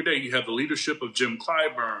fighting every day. You have the leadership of Jim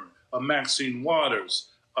Clyburn, a Maxine Waters,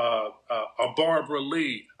 a Barbara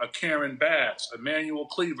Lee, a Karen Bass, Emmanuel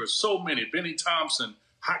Cleaver, so many, Benny Thompson,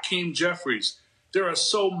 Hakeem Jeffries. There are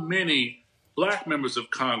so many black members of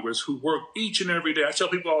Congress who work each and every day. I tell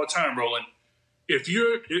people all the time, Roland,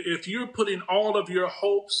 If you're putting all of your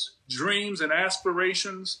hopes, dreams, and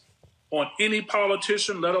aspirations on any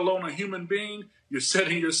politician, let alone a human being, you're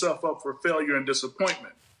setting yourself up for failure and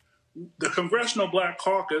disappointment. The Congressional Black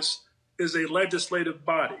Caucus is a legislative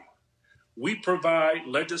body. We provide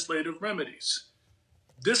legislative remedies.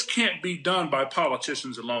 This can't be done by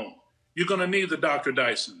politicians alone. You're going to need the Dr.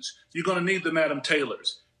 Dysons. You're going to need the Madam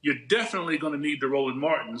Taylors. You're definitely going to need the Roland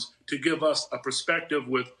Martins to give us a perspective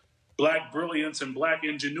with Black brilliance and Black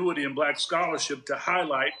ingenuity and Black scholarship to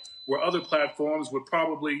highlight where other platforms would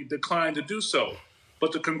probably decline to do so.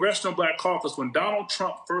 But the Congressional Black Caucus, when Donald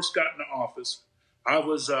Trump first got into office, I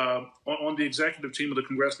was on the executive team of the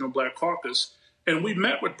Congressional Black Caucus, and we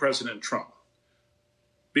met with President Trump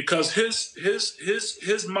because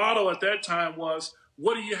his motto at that time was,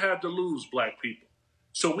 what do you have to lose, Black people?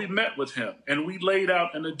 So we met with him and we laid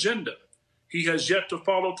out an agenda. He has yet to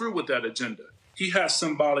follow through with that agenda. He has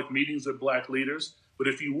symbolic meetings with Black leaders, but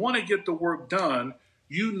if you want to get the work done,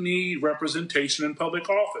 you need representation in public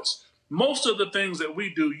office. Most of the things that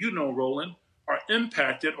we do, you know, Roland, are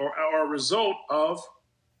impacted or are a result of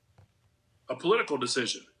a political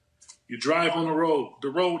decision. You drive on the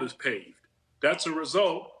road is paved. That's a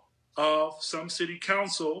result of some city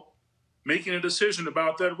council making a decision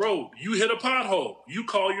about that road. You hit a pothole, you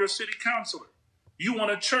call your city councilor. You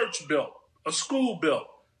want a church built, a school built,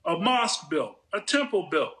 a mosque built, a temple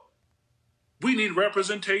built. We need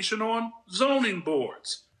representation on zoning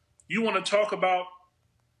boards. You want to talk about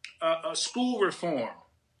a school reform.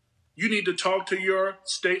 You need to talk to your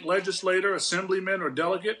state legislator, assemblyman, or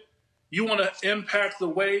delegate. You want to impact the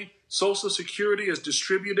way Social Security is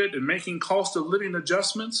distributed and making cost of living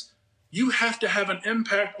adjustments. You have to have an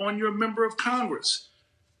impact on your member of Congress.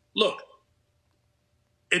 Look,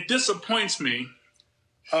 it disappoints me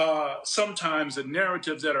sometimes the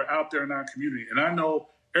narratives that are out there in our community. And I know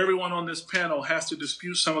everyone on this panel has to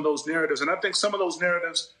dispute some of those narratives. And I think some of those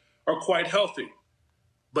narratives are quite healthy.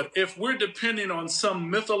 But if we're depending on some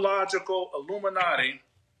mythological Illuminati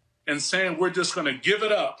and saying we're just going to give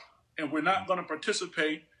it up and we're not going to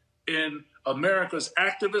participate in America's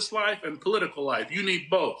activist life and political life, you need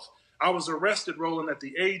both. I was arrested, Roland, at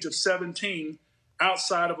the age of 17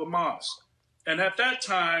 outside of a mosque. And at that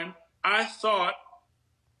time, I thought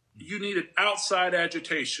you needed outside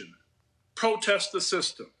agitation. Protest the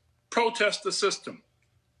system. Protest the system.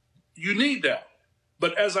 You need that.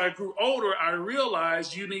 But as I grew older, I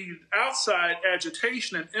realized you need outside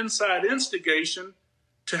agitation and inside instigation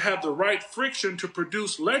to have the right friction to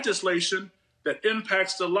produce legislation that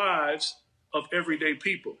impacts the lives of everyday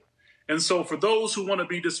people. And so for those who want to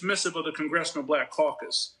be dismissive of the Congressional Black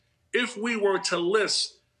Caucus, if we were to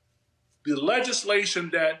list the legislation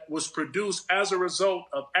that was produced as a result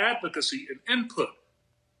of advocacy and input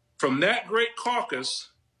from that great caucus,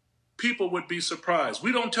 people would be surprised.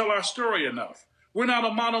 We don't tell our story enough. We're not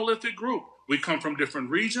a monolithic group. We come from different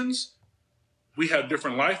regions. We have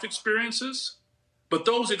different life experiences. But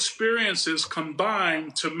those experiences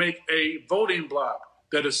combine to make a voting bloc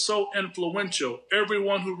that is so influential.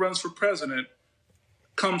 Everyone who runs for president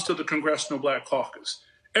comes to the Congressional Black Caucus.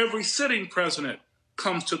 Every sitting president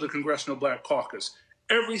comes to the Congressional Black Caucus.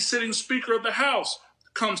 Every sitting Speaker of the House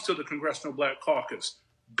comes to the Congressional Black Caucus.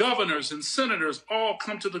 Governors and senators all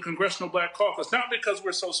come to the Congressional Black Caucus, not because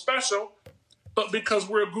we're so special, but because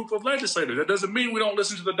we're a group of legislators. That doesn't mean we don't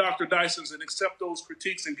listen to the Dr. Dysons and accept those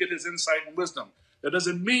critiques and get his insight and wisdom. That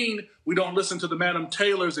doesn't mean we don't listen to the Madam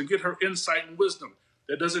Taylors and get her insight and wisdom.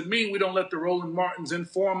 That doesn't mean we don't let the Roland Martins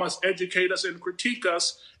inform us, educate us, and critique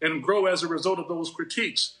us and grow as a result of those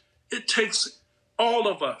critiques. It takes all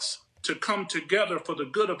of us to come together for the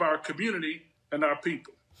good of our community and our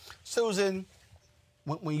people. Susan,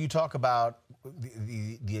 when you talk about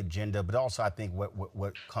the agenda, but also I think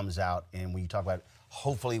what comes out, and when you talk about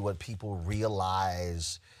hopefully what people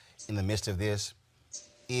realize in the midst of this,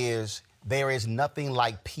 is there is nothing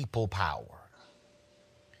like people power.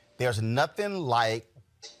 There's nothing like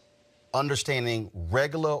understanding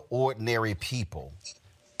regular, ordinary people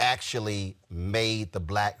actually made the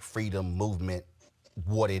Black freedom movement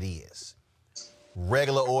what it is.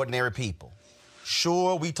 Regular, ordinary people.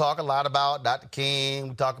 Sure, we talk a lot about Dr. King,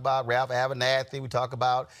 we talk about Ralph Abernathy, we talk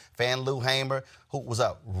about Fannie Lou Hamer, who was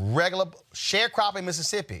a regular sharecropper in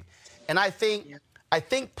Mississippi. And I think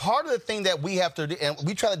part of the thing that we have to do, and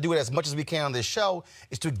we try to do it as much as we can on this show,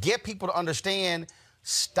 is to get people to understand,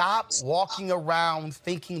 stop walking around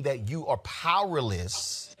thinking that you are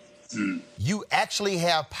powerless. You actually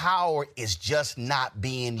have power, it's just not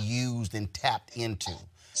being used and tapped into.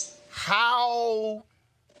 How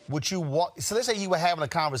would you walk? So let's say you were having a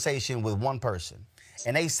conversation with one person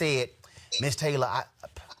and they said, Ms. Taylor,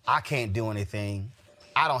 I can't do anything.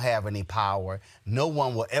 I don't have any power. No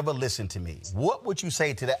one will ever listen to me. What would you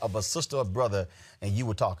say to that of a sister or brother and you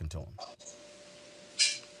were talking to him?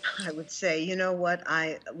 I would say, you know what,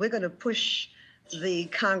 we're going to push the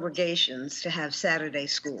congregations to have Saturday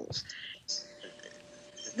schools.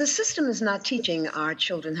 The system is not teaching our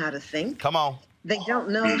children how to think. Come on. They don't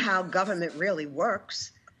know how government really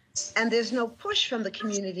works. And there's no push from the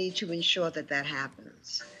community to ensure that that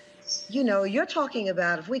happens. You know, you're talking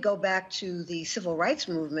about, if we go back to the civil rights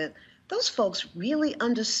movement, those folks really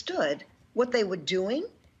understood what they were doing.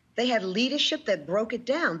 They had leadership that broke it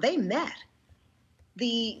down. They met.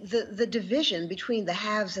 The division between the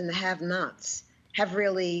haves and the have-nots have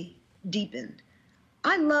really deepened.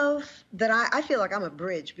 I love that I feel like I'm a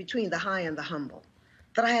bridge between the high and the humble,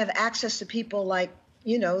 that I have access to people like,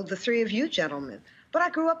 you know, the three of you gentlemen. But I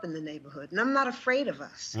grew up in the neighborhood, and I'm not afraid of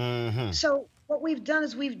us. Mm-hmm. So what we've done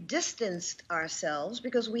is we've distanced ourselves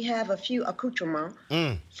because we have a few accoutrements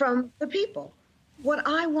from the people. What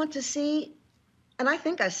I want to see, and I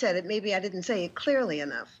think I said it, maybe I didn't say it clearly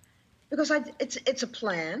enough, because it's a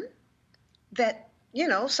plan that, you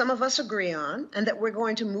know, some of us agree on and that we're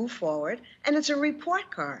going to move forward, and it's a report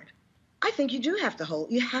card. I think you have to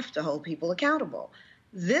hold people accountable.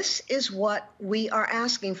 This is what we are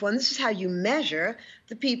asking for, and this is how you measure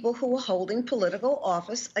the people who are holding political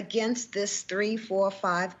office against this 3, 4,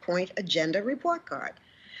 5-point agenda report card.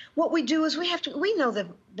 What we do is we know that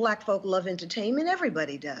black folk love entertainment,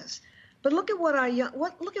 everybody does. But look at what our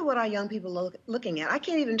young people are looking at. I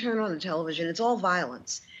can't even turn on the television, it's all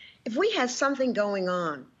violence. If we had something going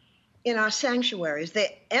on in our sanctuaries, they're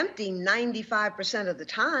empty 95% of the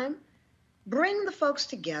time, bring the folks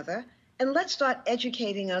together and let's start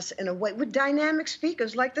educating us in a way with dynamic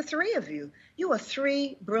speakers like the three of you. You are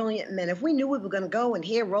three brilliant men. If we knew we were going to go and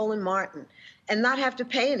hear Roland Martin and not have to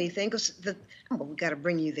pay anything, because we got to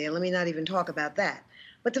bring you there. Let me not even talk about that.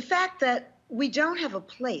 But the fact that we don't have a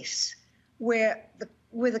place where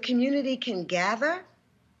the community can gather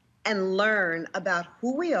and learn about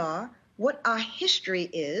who we are, what our history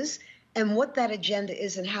is, and what that agenda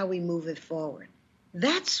is and how we move it forward.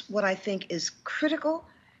 That's what I think is critical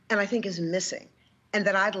and I think is missing, and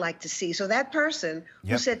that I'd like to see. So that person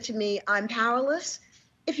who said to me, I'm powerless,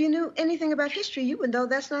 if you knew anything about history, you would know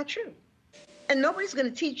that's not true. And nobody's going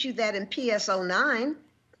to teach you that in PS09.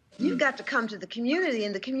 You've got to come to the community,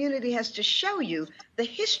 and the community has to show you the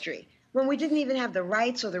history. When we didn't even have the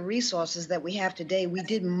rights or the resources that we have today, we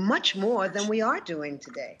did much more than we are doing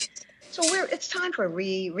today. So it's time for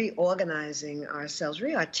reorganizing ourselves,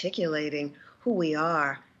 rearticulating who we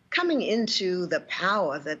are, coming into the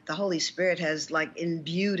power that the Holy Spirit has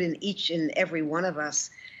imbued in each and every one of us,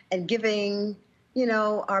 and giving, you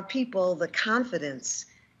know, our people the confidence,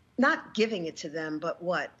 not giving it to them,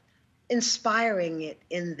 but inspiring it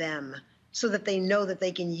in them so that they know that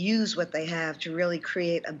they can use what they have to really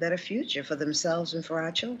create a better future for themselves and for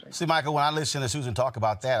our children. See, Michael, when I listen to Susan talk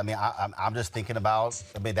about that, I mean, I'm just thinking about,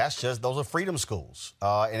 those are freedom schools.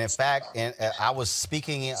 And in fact, I was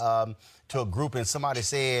speaking to a group and somebody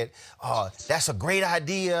said, oh, that's a great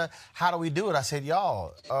idea. How do we do it? I said,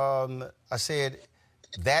 y'all,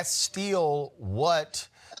 that's still what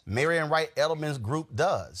Marian Wright Edelman's group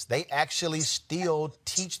does. They actually still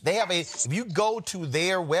teach. If you go to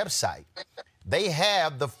their website, they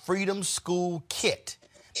have the Freedom School Kit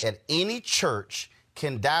that any church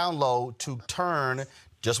can download to turn,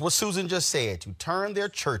 just what Susan just said, to turn their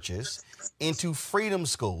churches into freedom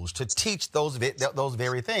schools, to teach those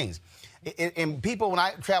very things. And people, when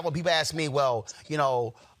I travel, people ask me, how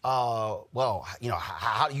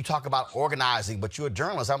do you talk about organizing, but you're a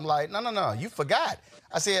journalist? I'm like, no, you forgot.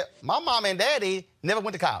 I said, my mom and daddy never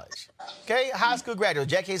went to college, okay? High school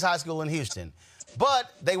graduates, Jack Case High School in Houston.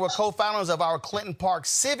 But they were co-founders of our Clinton Park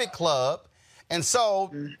Civic Club. And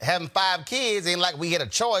so having 5 kids ain't like we had a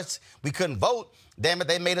choice. We couldn't vote. Damn it,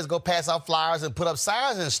 they made us go pass out flyers and put up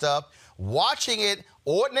signs and stuff. Watching it,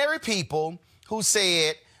 ordinary people who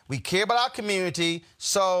said, we care about our community,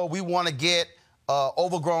 so we want to get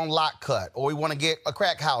overgrown lot cut, or we want to get a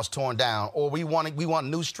crack house torn down, or we want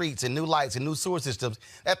new streets and new lights and new sewer systems.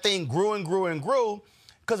 That thing grew and grew and grew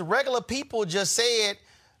because regular people just said,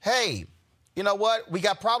 hey, you know what? We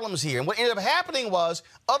got problems here. And what ended up happening was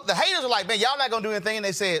the haters were like, man, y'all not going to do anything. And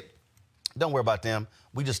they said, don't worry about them.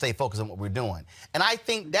 We just stay focused on what we're doing. And I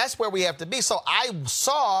think that's where we have to be. So I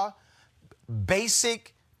saw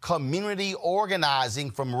basic community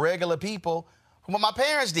organizing from regular people, from what my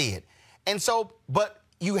parents did. And so, but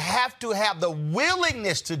you have to have the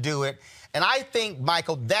willingness to do it. And I think,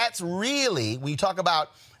 Michael, that's really, when you talk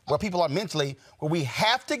about where people are mentally, where we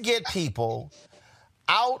have to get people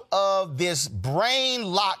out of this brain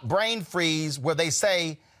lock, brain freeze where they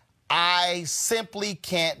say, I simply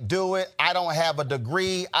can't do it. I don't have a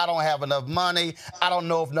degree. I don't have enough money. I don't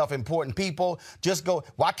know enough important people. Just go,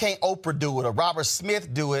 why can't Oprah do it or Robert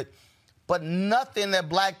Smith do it? But nothing that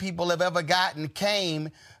black people have ever gotten came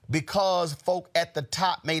because folk at the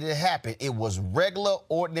top made it happen. It was regular,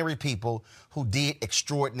 ordinary people who did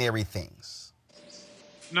extraordinary things.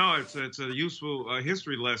 No, it's a useful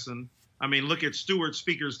history lesson. I mean, look at Stewart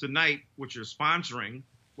Speakers Tonight, which are sponsoring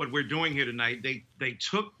what we're doing here tonight. They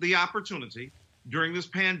took the opportunity during this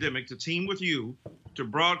pandemic to team with you to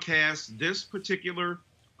broadcast this particular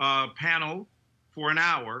panel for an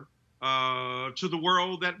hour to the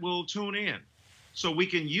world that will tune in. So we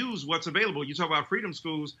can use what's available. You talk about freedom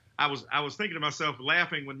schools. I was thinking to myself,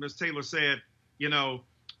 laughing when Ms. Taylor said, you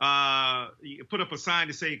put up a sign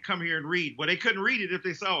to say, come here and read. Well, they couldn't read it if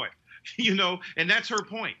they saw it, and that's her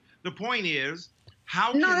point. The point is,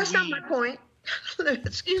 how can No, that's not my point.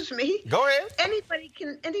 Excuse me. Go ahead. Anybody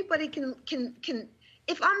can,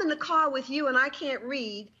 if I'm in the car with you and I can't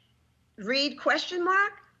read,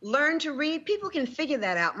 learn to read, people can figure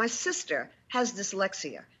that out. My sister has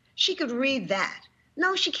dyslexia. She could read that.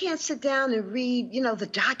 No, she can't sit down and read, the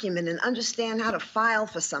document and understand how to file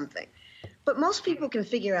for something. But most people can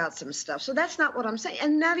figure out some stuff. So that's not what I'm saying.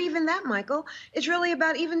 And not even that, Michael. It's really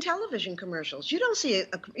about even television commercials. You've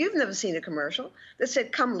never seen a commercial that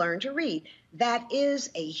said, come learn to read. That is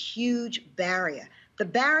a huge barrier. The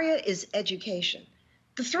barrier is education.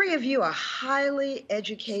 The three of you are highly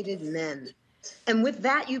educated men. And with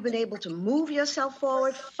that, you've been able to move yourself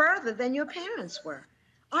forward further than your parents were.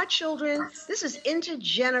 Our children, this is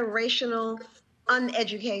intergenerational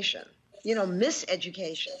uneducation,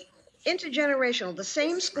 miseducation. Intergenerational, the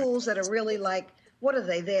same schools that are really like, what are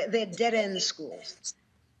they? They're dead-end schools.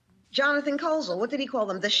 Jonathan Kozol, what did he call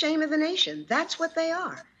them? The shame of the nation. That's what they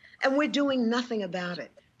are. And we're doing nothing about it.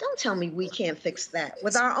 Don't tell me we can't fix that.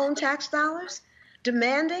 With our own tax dollars,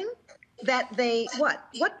 demanding that what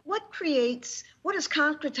has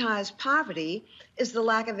concretized poverty is the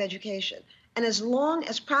lack of education. And as long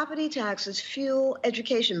as property taxes fuel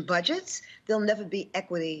education budgets, there'll never be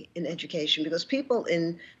equity in education because people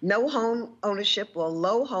in no home ownership or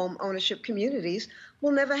low home ownership communities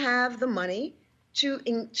will never have the money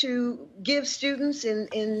to give students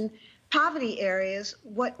in poverty areas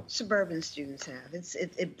what suburban students have.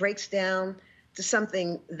 It breaks down to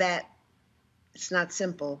something that it's not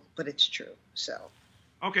simple, but it's true. So.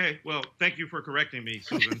 Okay, well, thank you for correcting me,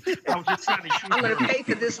 Susan. I was just trying to shoot I'm going to pay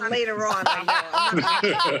for this later on.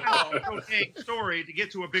 I know. Okay, story to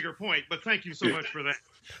get to a bigger point, but thank you so much for that.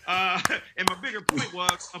 And my bigger point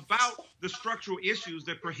was about the structural issues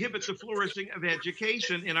that prohibit the flourishing of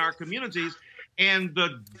education in our communities, and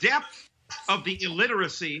the depth of the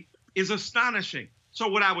illiteracy is astonishing. So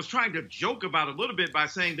what I was trying to joke about a little bit by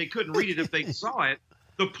saying they couldn't read it if they saw it,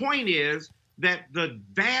 the point is that the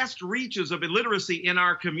vast reaches of illiteracy in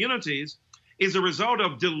our communities is a result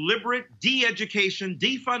of deliberate de-education,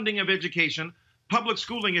 defunding of education, public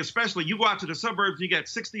schooling especially. You go out to the suburbs, you got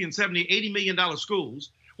 $60 and $70, $80 million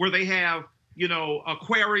schools where they have,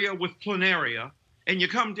 aquaria with planaria, and you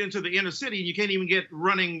come into the inner city and you can't even get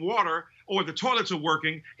running water or the toilets are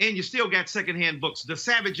working, and you still got secondhand books. The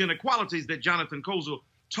savage inequalities that Jonathan Kozol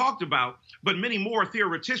talked about, but many more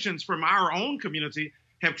theoreticians from our own community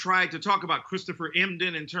have tried to talk about, Christopher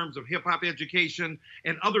Emdin in terms of hip-hop education,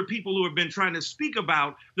 and other people who have been trying to speak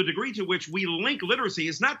about the degree to which we link literacy.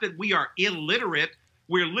 It's not that we are illiterate.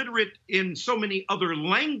 We're literate in so many other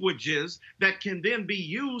languages that can then be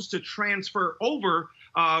used to transfer over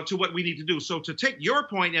to what we need to do. So to take your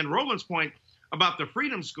point and Roland's point about the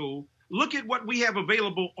Freedom School, look at what we have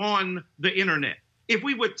available on the internet. If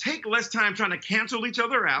we would take less time trying to cancel each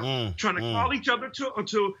other out, trying to call each other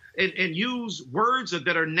and use words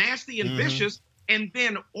that are nasty and vicious, and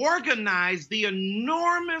then organize the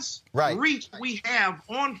enormous reach we have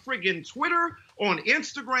on friggin' Twitter, on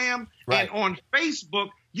Instagram, and on Facebook,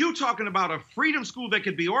 you talking about a freedom school that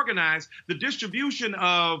could be organized, the distribution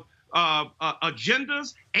of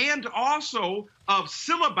agendas and also of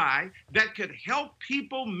syllabi that could help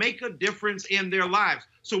people make a difference in their lives.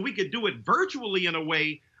 So we could do it virtually in a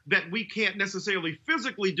way that we can't necessarily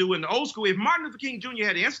physically do in the old school. If Martin Luther King Jr.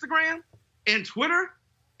 had Instagram and Twitter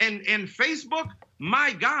and Facebook,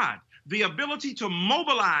 my God, the ability to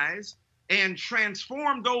mobilize and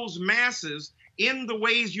transform those masses in the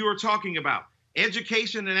ways you are talking about.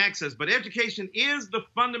 Education and access. But education is the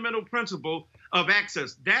fundamental principle of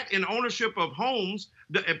access. That and ownership of homes,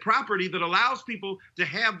 a property that allows people to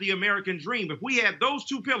have the American dream. If we had those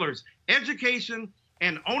two pillars, education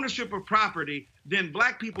and ownership of property, then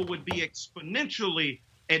black people would be exponentially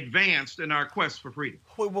advanced in our quest for freedom.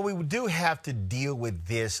 Well, we do have to deal with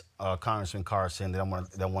this, Congressman Carson, that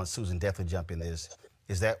I want Susan definitely jump in this,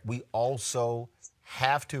 is that we also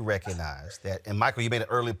have to recognize that, and Michael, you made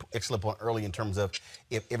an excellent point early in terms of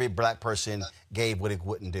if every black person gave what it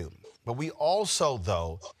wouldn't do. But we also,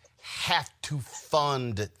 though, have to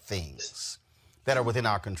fund things that are within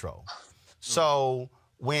our control. So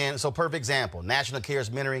perfect example, National Cares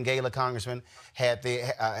Mentoring Gala, Congressman, had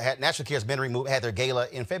National Cares Mentoring Movement had their gala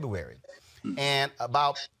in February. And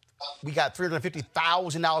we got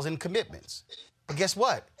 $350,000 in commitments. But guess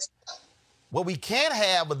what? What we can't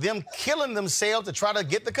have with them killing themselves to try to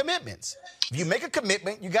get the commitments. If you make a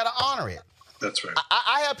commitment, you got to honor it. That's right.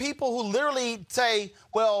 I have people who literally say,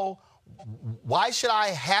 well, why should I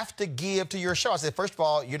have to give to your show? I said, first of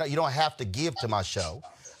all, you don't have to give to my show.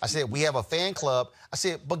 I said, we have a fan club. I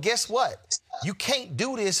said, but guess what? You can't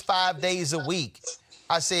do this 5 days a week.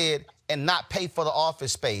 I said, and not pay for the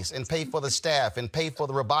office space and pay for the staff and pay for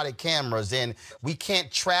the robotic cameras. And we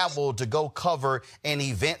can't travel to go cover an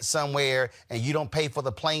event somewhere and you don't pay for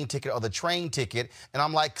the plane ticket or the train ticket. And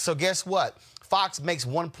I'm like, so guess what? Fox makes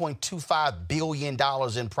 $1.25 billion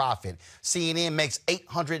in profit. CNN makes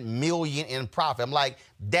 $800 million in profit. I'm like,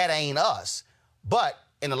 that ain't us. But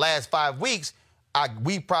in the last 5 weeks,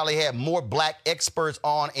 we probably had more black experts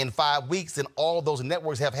on in 5 weeks than all those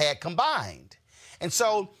networks have had combined. And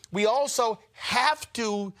so we also have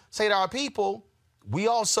to say to our people, we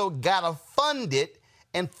also got to fund it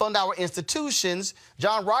and fund our institutions.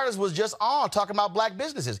 John Rogers was just on talking about black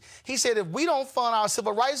businesses. He said, if we don't fund our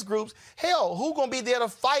civil rights groups, hell, who's going to be there to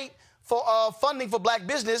fight for funding for black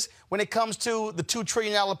business when it comes to the $2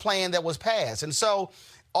 trillion plan that was passed? And so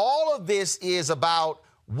all of this is about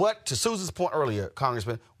what, to Susan's point earlier,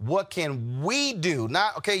 Congressman, what can we do?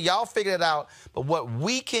 Not, okay, y'all figure it out, but what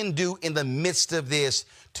we can do in the midst of this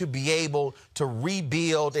to be able to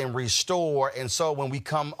rebuild and restore. And so when we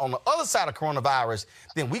come on the other side of coronavirus,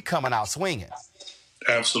 then we coming out swinging.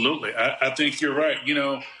 Absolutely. I think you're right. You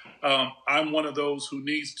know, I'm one of those who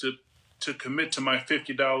needs to commit to my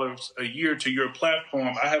 $50 a year to your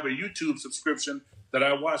platform. I have a YouTube subscription that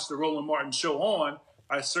I watch the Roland Martin Show on.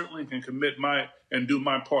 I certainly can commit and do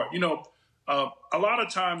my part. You know, a lot of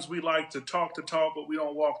times we like to talk, but we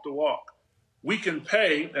don't walk the walk. We can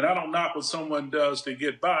pay, and I don't knock what someone does to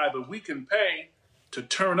get by, but we can pay to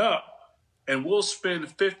turn up, and we'll spend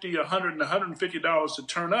 $50, $100, and $150 to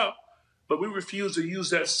turn up, but we refuse to use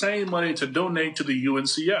that same money to donate to the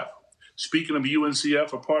UNCF. Speaking of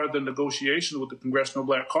UNCF, a part of the negotiation with the Congressional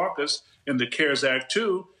Black Caucus in the CARES Act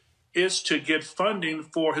 2 is to get funding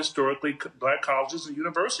for historically black colleges and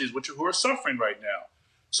universities, who are suffering right now.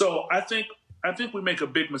 So I think we make a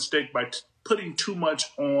big mistake by putting too much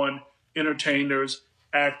on entertainers,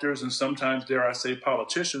 actors, and sometimes, dare I say,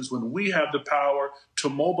 politicians, when we have the power to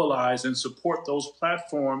mobilize and support those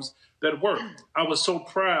platforms that work. I was so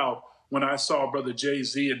proud when I saw Brother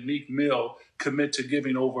Jay-Z and Meek Mill commit to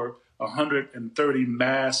giving over 130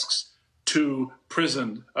 masks to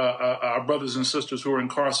prison, our brothers and sisters who are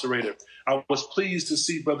incarcerated. I was pleased to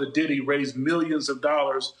see Brother Diddy raise millions of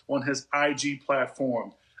dollars on his IG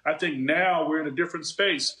platform. I think now we're in a different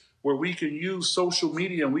space where we can use social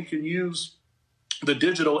media and we can use the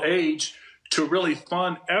digital age to really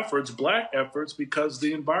fund efforts, black efforts, because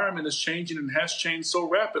the environment is changing and has changed so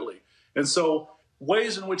rapidly. And so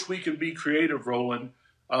ways in which we can be creative, Roland,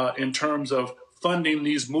 in terms of funding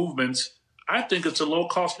these movements, I think it's a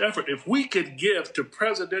low-cost effort. If we could give to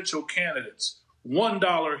presidential candidates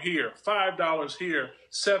 $1 here, $5 here,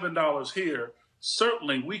 $7 here,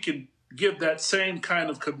 certainly we can give that same kind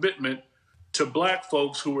of commitment to black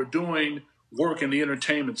folks who are doing work in the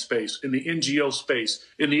entertainment space, in the NGO space,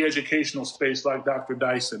 in the educational space like Dr.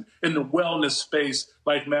 Dyson, in the wellness space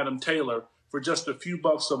like Madam Taylor, for just a few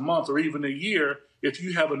bucks a month or even a year. If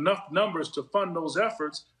you have enough numbers to fund those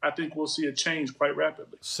efforts, I think we'll see a change quite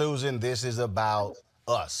rapidly. Susan, this is about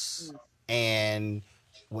us. And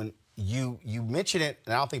when you mention it,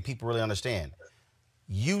 and I don't think people really understand,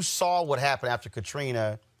 you saw what happened after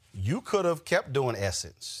Katrina. You could have kept doing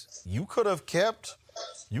Essence. You could have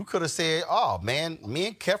said, oh, man, me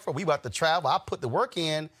and Kefra, we about to travel. I put the work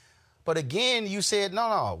in. But again, you said,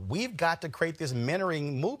 no, we've got to create this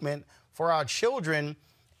mentoring movement for our children.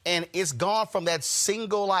 And it's gone from that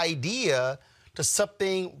single idea to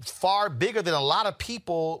something far bigger than a lot of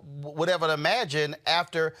people would ever imagine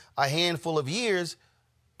after a handful of years.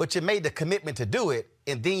 But you made the commitment to do it,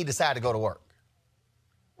 and then you decided to go to work.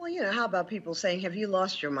 Well, you know, how about people saying, have you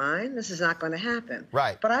lost your mind? This is not going to happen.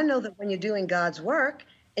 Right. But I know that when you're doing God's work,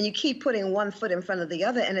 and you keep putting one foot in front of the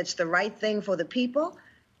other, and it's the right thing for the people,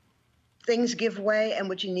 things give way, and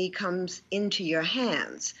what you need comes into your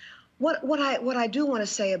hands. What I do want to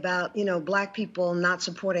say about, Black people not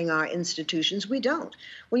supporting our institutions, we don't.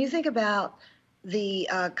 When you think about the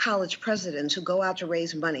college presidents who go out to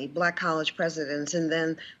raise money, Black college presidents, and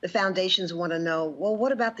then the foundations want to know, well,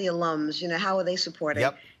 what about the alums? How are they supporting?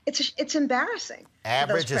 Yep. It's embarrassing.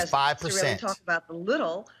 Average is 5%. To really talk about the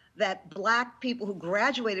little that Black people who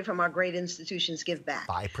graduated from our great institutions give back.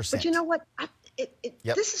 5%. But you know what?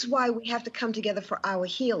 Yep. This is why we have to come together for our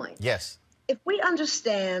healing. Yes. If we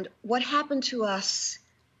understand what happened to us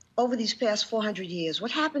over these past 400 years,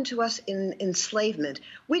 what happened to us in enslavement,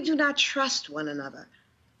 we do not trust one another.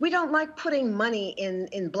 We don't like putting money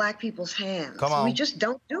in Black people's hands. Come on. We just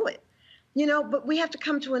don't do it. But we have to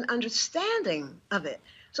come to an understanding of it.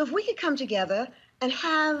 So if we could come together and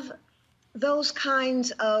have those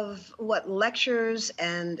kinds of lectures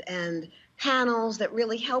and panels that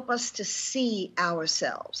really help us to see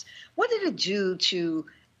ourselves. What did it do to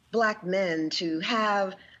Black men to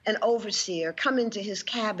have an overseer come into his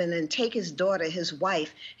cabin and take his daughter, his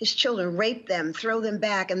wife, his children, rape them, throw them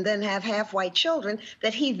back, and then have half-white children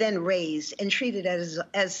that he then raised and treated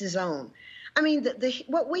as his own? I mean,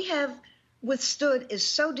 what we have withstood is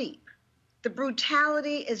so deep. The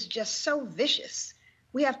brutality is just so vicious.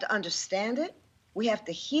 We have to understand it. We have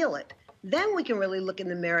to heal it. Then we can really look in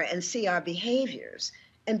the mirror and see our behaviors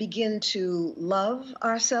and begin to love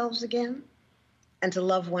ourselves again and to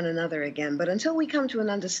love one another again. But until we come to an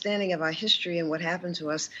understanding of our history and what happened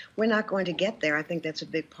to us, we're not going to get there. I think that's a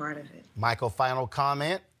big part of it. Michael, final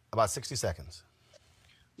comment, about 60 seconds.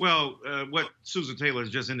 Well, what Susan Taylor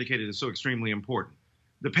has just indicated is so extremely important.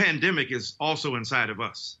 The pandemic is also inside of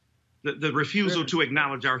us. The refusal to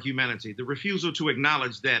acknowledge our humanity, the refusal to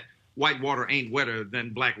acknowledge that white water ain't wetter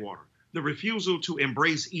than black water, the refusal to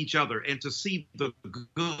embrace each other and to see the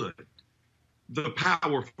good, the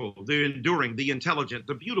powerful, the enduring, the intelligent,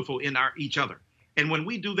 the beautiful in each other. And when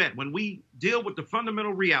we do that, when we deal with the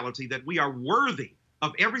fundamental reality that we are worthy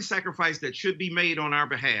of every sacrifice that should be made on our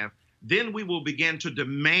behalf, then we will begin to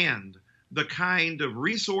demand the kind of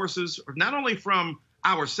resources, not only from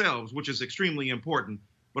ourselves, which is extremely important,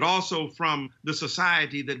 but also from the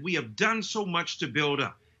society that we have done so much to build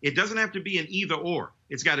up. It doesn't have to be an either or.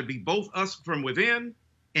 It's got to be both us from within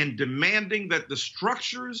and demanding that the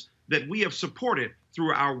structures that we have supported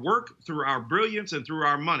through our work, through our brilliance, and through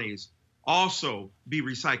our monies also be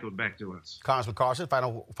recycled back to us. Congressman Carson,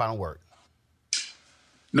 final word.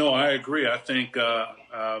 No, I agree. I think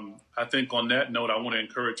on that note, I want to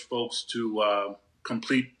encourage folks to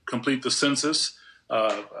complete the census.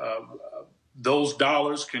 Those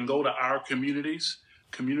dollars can go to our communities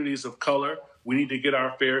of color. We need to get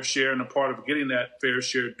our fair share, and a part of getting that fair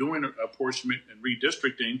share doing apportionment and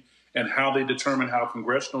redistricting and how they determine how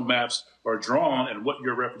congressional maps are drawn and what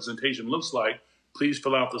your representation looks like. Please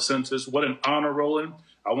fill out the census. What an honor, Roland.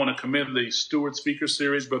 I want to commend the Stewart Speaker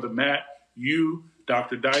Series, Brother Matt, you,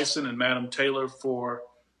 Dr. Dyson, and Madam Taylor for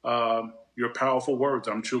your powerful words.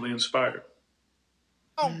 I'm truly inspired.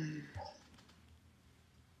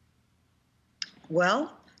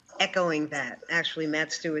 Well, echoing that, actually,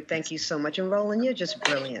 Matt Stewart, thank you so much. And Roland, you're just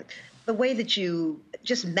brilliant. The way that you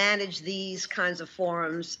just manage these kinds of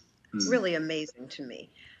forums, really amazing to me.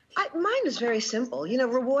 Mine is very simple.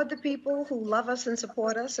 Reward the people who love us and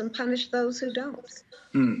support us and punish those who don't.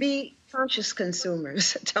 Be conscious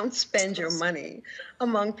consumers. Don't spend your money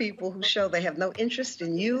among people who show they have no interest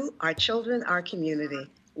in you, our children, our community.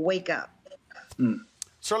 Wake up.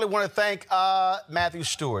 Certainly want to thank Matthew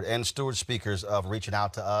Stewart and Stewart Speakers of reaching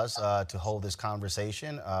out to us to hold this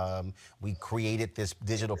conversation. We created this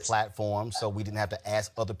digital platform so we didn't have to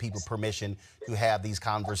ask other people permission to have these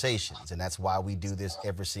conversations. And that's why we do this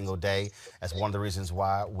every single day. That's one of the reasons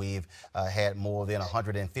why we've had more than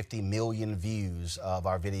 150 million views of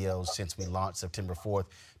our videos since we launched September 4th,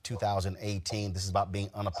 2018. This is about being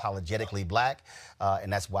unapologetically black,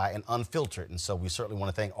 and that's why, and unfiltered. And so we certainly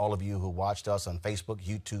want to thank all of you who watched us on Facebook,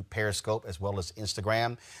 YouTube, Periscope, as well as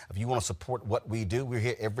Instagram. If you want to support what we do, we're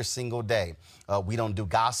here every single day. We don't do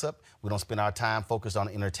gossip. We don't spend our time focused on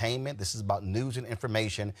entertainment. This is about news and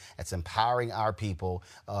information that's empowering our people,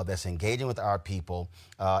 that's engaging with our people.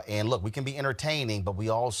 And look, we can be entertaining, but we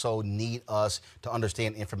also need us to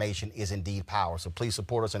understand information is indeed power. So please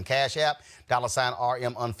support us on Cash App,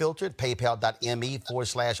 $RM Unfiltered,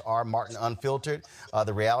 paypal.me/rmartinunfiltered.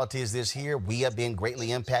 The reality is this here. We have been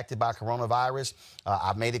greatly impacted by coronavirus.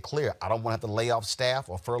 I've made it clear. I don't want to have to lay off staff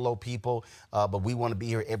or furlough people, but we want to be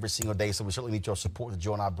here every single day. So we certainly need your support to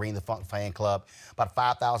join our Bring the Funk fan club. About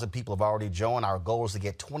 5,000 people have already joined. Our goal is to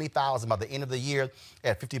get 20,000 by the end of the year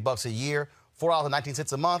at $50 a year,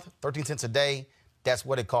 $4.19 a month, 13 cents a day. That's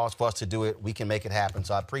what it costs for us to do it. We can make it happen.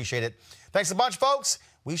 So I appreciate it. Thanks a bunch, folks.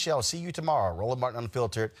 We shall see you tomorrow. Roland Martin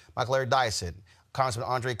Unfiltered, Michael Larry Dyson, Congressman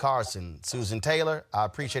Andre Carson, Susan Taylor. I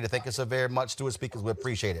appreciate it. Thank you so very much. Stewart Speakers, we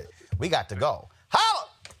appreciate it. We got to go. Holla!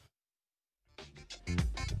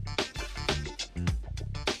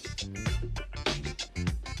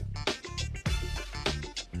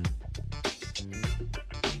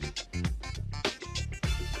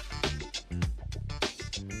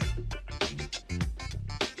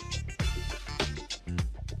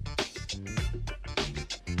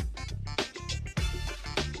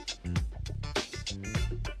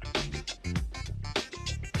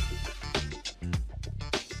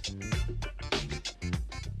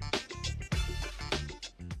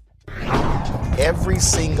 Every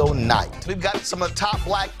single night. We've got some of the top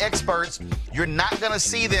black experts. You're not going to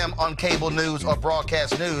see them on cable news or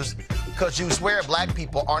broadcast news because you swear black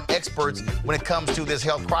people aren't experts when it comes to this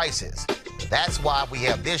health crisis. That's why we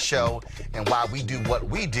have this show and why we do what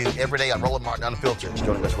we do every day on Roland Martin Unfiltered.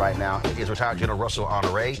 Joining us right now is retired General Russell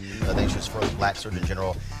Honore, the nation's first black Surgeon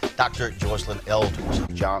General, Dr. Joycelyn Elders.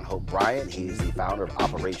 John Hope Bryant, he is the founder of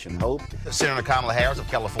Operation Hope. Senator Kamala Harris of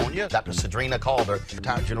California, Dr. Cedrina Calder,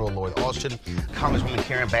 retired General Lloyd Austin, Congresswoman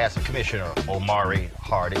Karen Bass, Commissioner Omari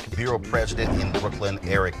Hardick, Bureau President in Brooklyn,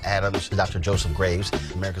 Eric Adams, Dr. Joseph Graves,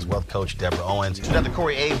 America's Wealth Coach, Deborah Owens, Dr.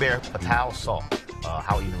 Corey Hebert, Patel Salt,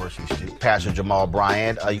 Howard University student, Pastor Jamal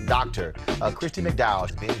Bryant, Dr. Christy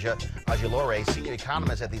McDowell, Benja Ajilore, senior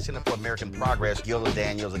economist at the Center for American Progress, Gilda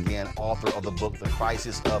Daniels, again, author of the book, The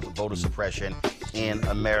Crisis of Voter Suppression in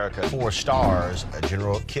America. 4 stars,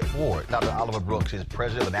 General Kip Ward. Dr. Oliver Brooks is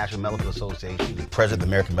president of the National Medical Association, president of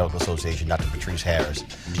the American Medical Association, Dr. Patrice Harris.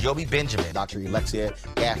 Joby Benjamin, Dr. Alexia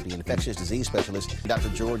Gaffney, infectious disease specialist, Dr.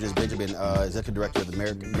 Georges Benjamin, executive director of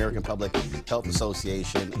the American Public Health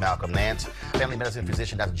Association, Malcolm Nance, family medicine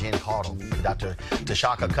physician, Dr. Jen Caudle, Dr.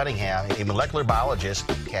 Tashaka Cunningham, a molecular biologist,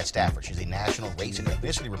 Kat Stafford. She's a national race and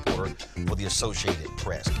ethnicity reporter for the Associated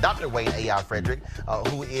Press. Dr. Wayne A.I. Frederick,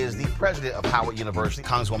 who is the president of Howard University,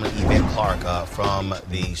 Congresswoman Yvette Clarke from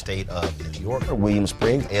the state of New York, William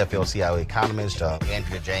Springs, AFL-CIO economist,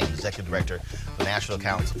 Andrea James, executive director of the National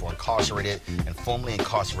Council for Incarcerated and Formerly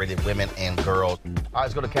Incarcerated Women and Girls. All right,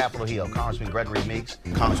 let's go to Capitol Hill. Congressman Gregory Meeks,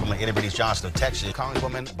 Congresswoman Eddie British Johnson of Texas,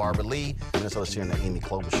 Congresswoman Barbara Lee, Minnesota Senator Amy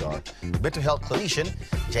Klobuchar, mental health clinician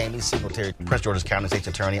Jamie Singletary, Prince George's County State's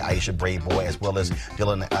Attorney Aisha Brayboy, as well as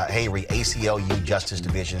Dylan Hayrie, ACLU Justice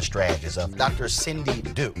Division strategist. Dr. Cindy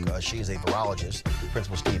Duke, she is a virologist.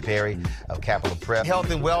 Principal Steve Perry of Capitol Prep. Health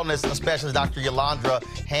and wellness specialist Dr. Yolandra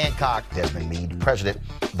Hancock. Desmond Meade, president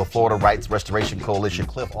of the Florida Rights Restoration Coalition.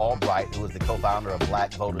 Cliff Albright, who is the co-founder of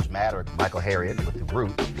Black Voters Matter. Michael Harriot with the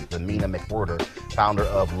Root. Mina McWhorter, founder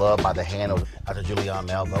of Love by the Hand. Dr. Julianne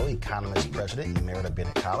Malveaux, economist, president, Emerita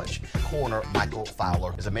Bennett College. Coroner Michael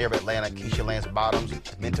Fowler is the mayor of Atlanta. Keisha Lance Bottoms,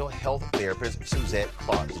 mental health therapist Suzette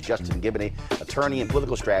Clark. Justin Gibney, attorney and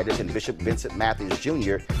political strategist, and Bishop Vincent Matthews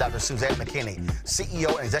Jr. Dr. Suzette McKinney,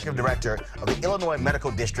 CEO and executive director of the Illinois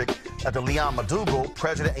Medical District. Dr. Leon McDougall,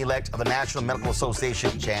 president-elect of the National Medical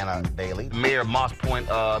Association. Jana Bailey, mayor of Moss Point,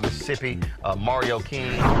 Mississippi, Mario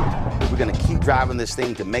King. We're going to keep driving this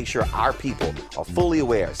thing to make sure our people are fully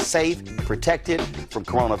aware, safe, protected from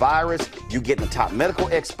coronavirus. You're getting the top medical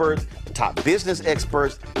experts, the top business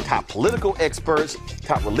experts, top political experts,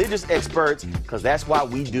 top religious experts, because that's why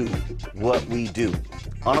we do what we do.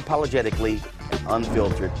 Unapologetically and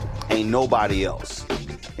unfiltered. Ain't nobody else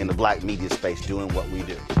in the black media space doing what we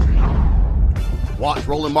do. Watch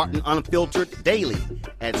Roland Martin Unfiltered daily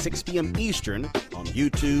at 6 p.m. Eastern on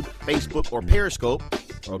YouTube, Facebook, or Periscope,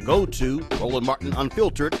 or go to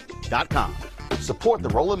RolandMartinUnfiltered.com. Support the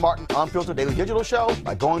Roland Martin Unfiltered Daily Digital Show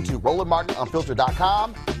by going to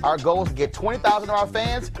RolandMartinUnfiltered.com. Our goal is to get 20,000 of our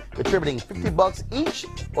fans contributing $50 each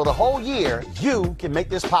for the whole year. You can make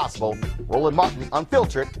this possible.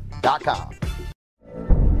 RolandMartinUnfiltered.com.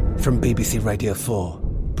 From BBC Radio 4,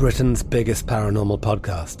 Britain's biggest paranormal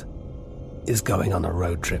podcast is going on a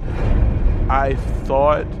road trip. I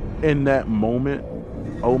thought in that moment,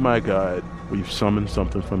 oh my God, we've summoned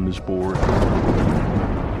something from this board.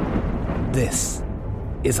 This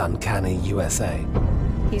is Uncanny USA.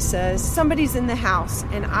 He says, somebody's in the house,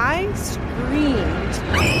 and I screamed.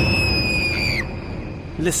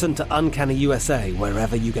 Listen to Uncanny USA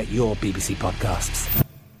wherever you get your BBC podcasts,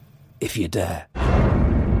 if you dare.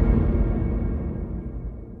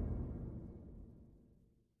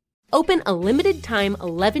 Open a limited-time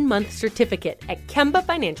 11-month certificate at Kemba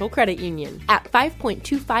Financial Credit Union. At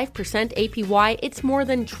 5.25% APY, it's more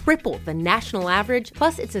than triple the national average,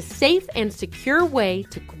 plus it's a safe and secure way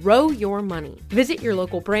to grow your money. Visit your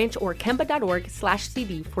local branch or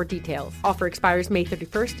kemba.org/cb for details. Offer expires May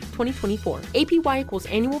 31st, 2024. APY equals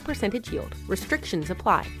annual percentage yield. Restrictions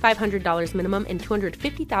apply. $500 minimum and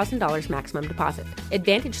 $250,000 maximum deposit.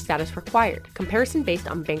 Advantage status required. Comparison based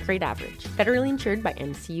on bank rate average. Federally insured by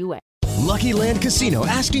NCUA. Lucky Land Casino,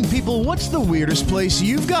 asking people, what's the weirdest place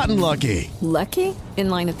you've gotten lucky? Lucky? In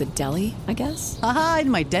line at the deli, I guess? Aha, in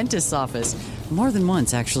my dentist's office. More than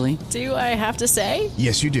once, actually. Do I have to say?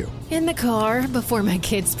 Yes, you do. In the car before my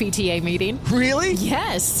kids' PTA meeting. Really?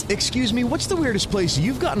 Yes. Excuse me, what's the weirdest place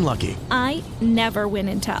you've gotten lucky? I never win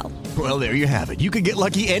and tell. Well, there you have it. You can get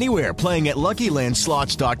lucky anywhere, playing at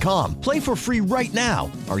LuckyLandSlots.com. Play for free right now.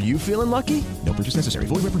 Are you feeling lucky? No purchase necessary.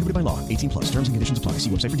 Void where prohibited by law. 18+. Terms and conditions apply. See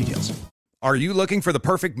website for details. Are you looking for the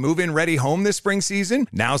perfect move-in ready home this spring season?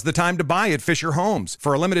 Now's the time to buy at Fisher Homes.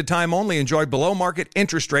 For a limited time only, enjoy below-market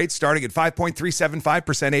interest rates starting at 5.375%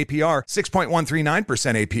 APR,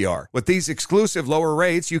 6.139% APR. With these exclusive lower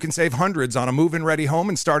rates, you can save hundreds on a move-in ready home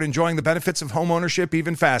and start enjoying the benefits of home ownership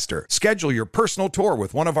even faster. Schedule your personal tour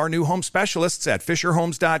with one of our new home specialists at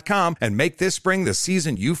FisherHomes.com and make this spring the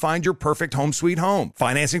season you find your perfect home sweet home.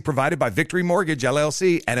 Financing provided by Victory Mortgage,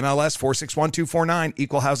 LLC, NMLS 461249,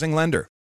 Equal Housing Lender.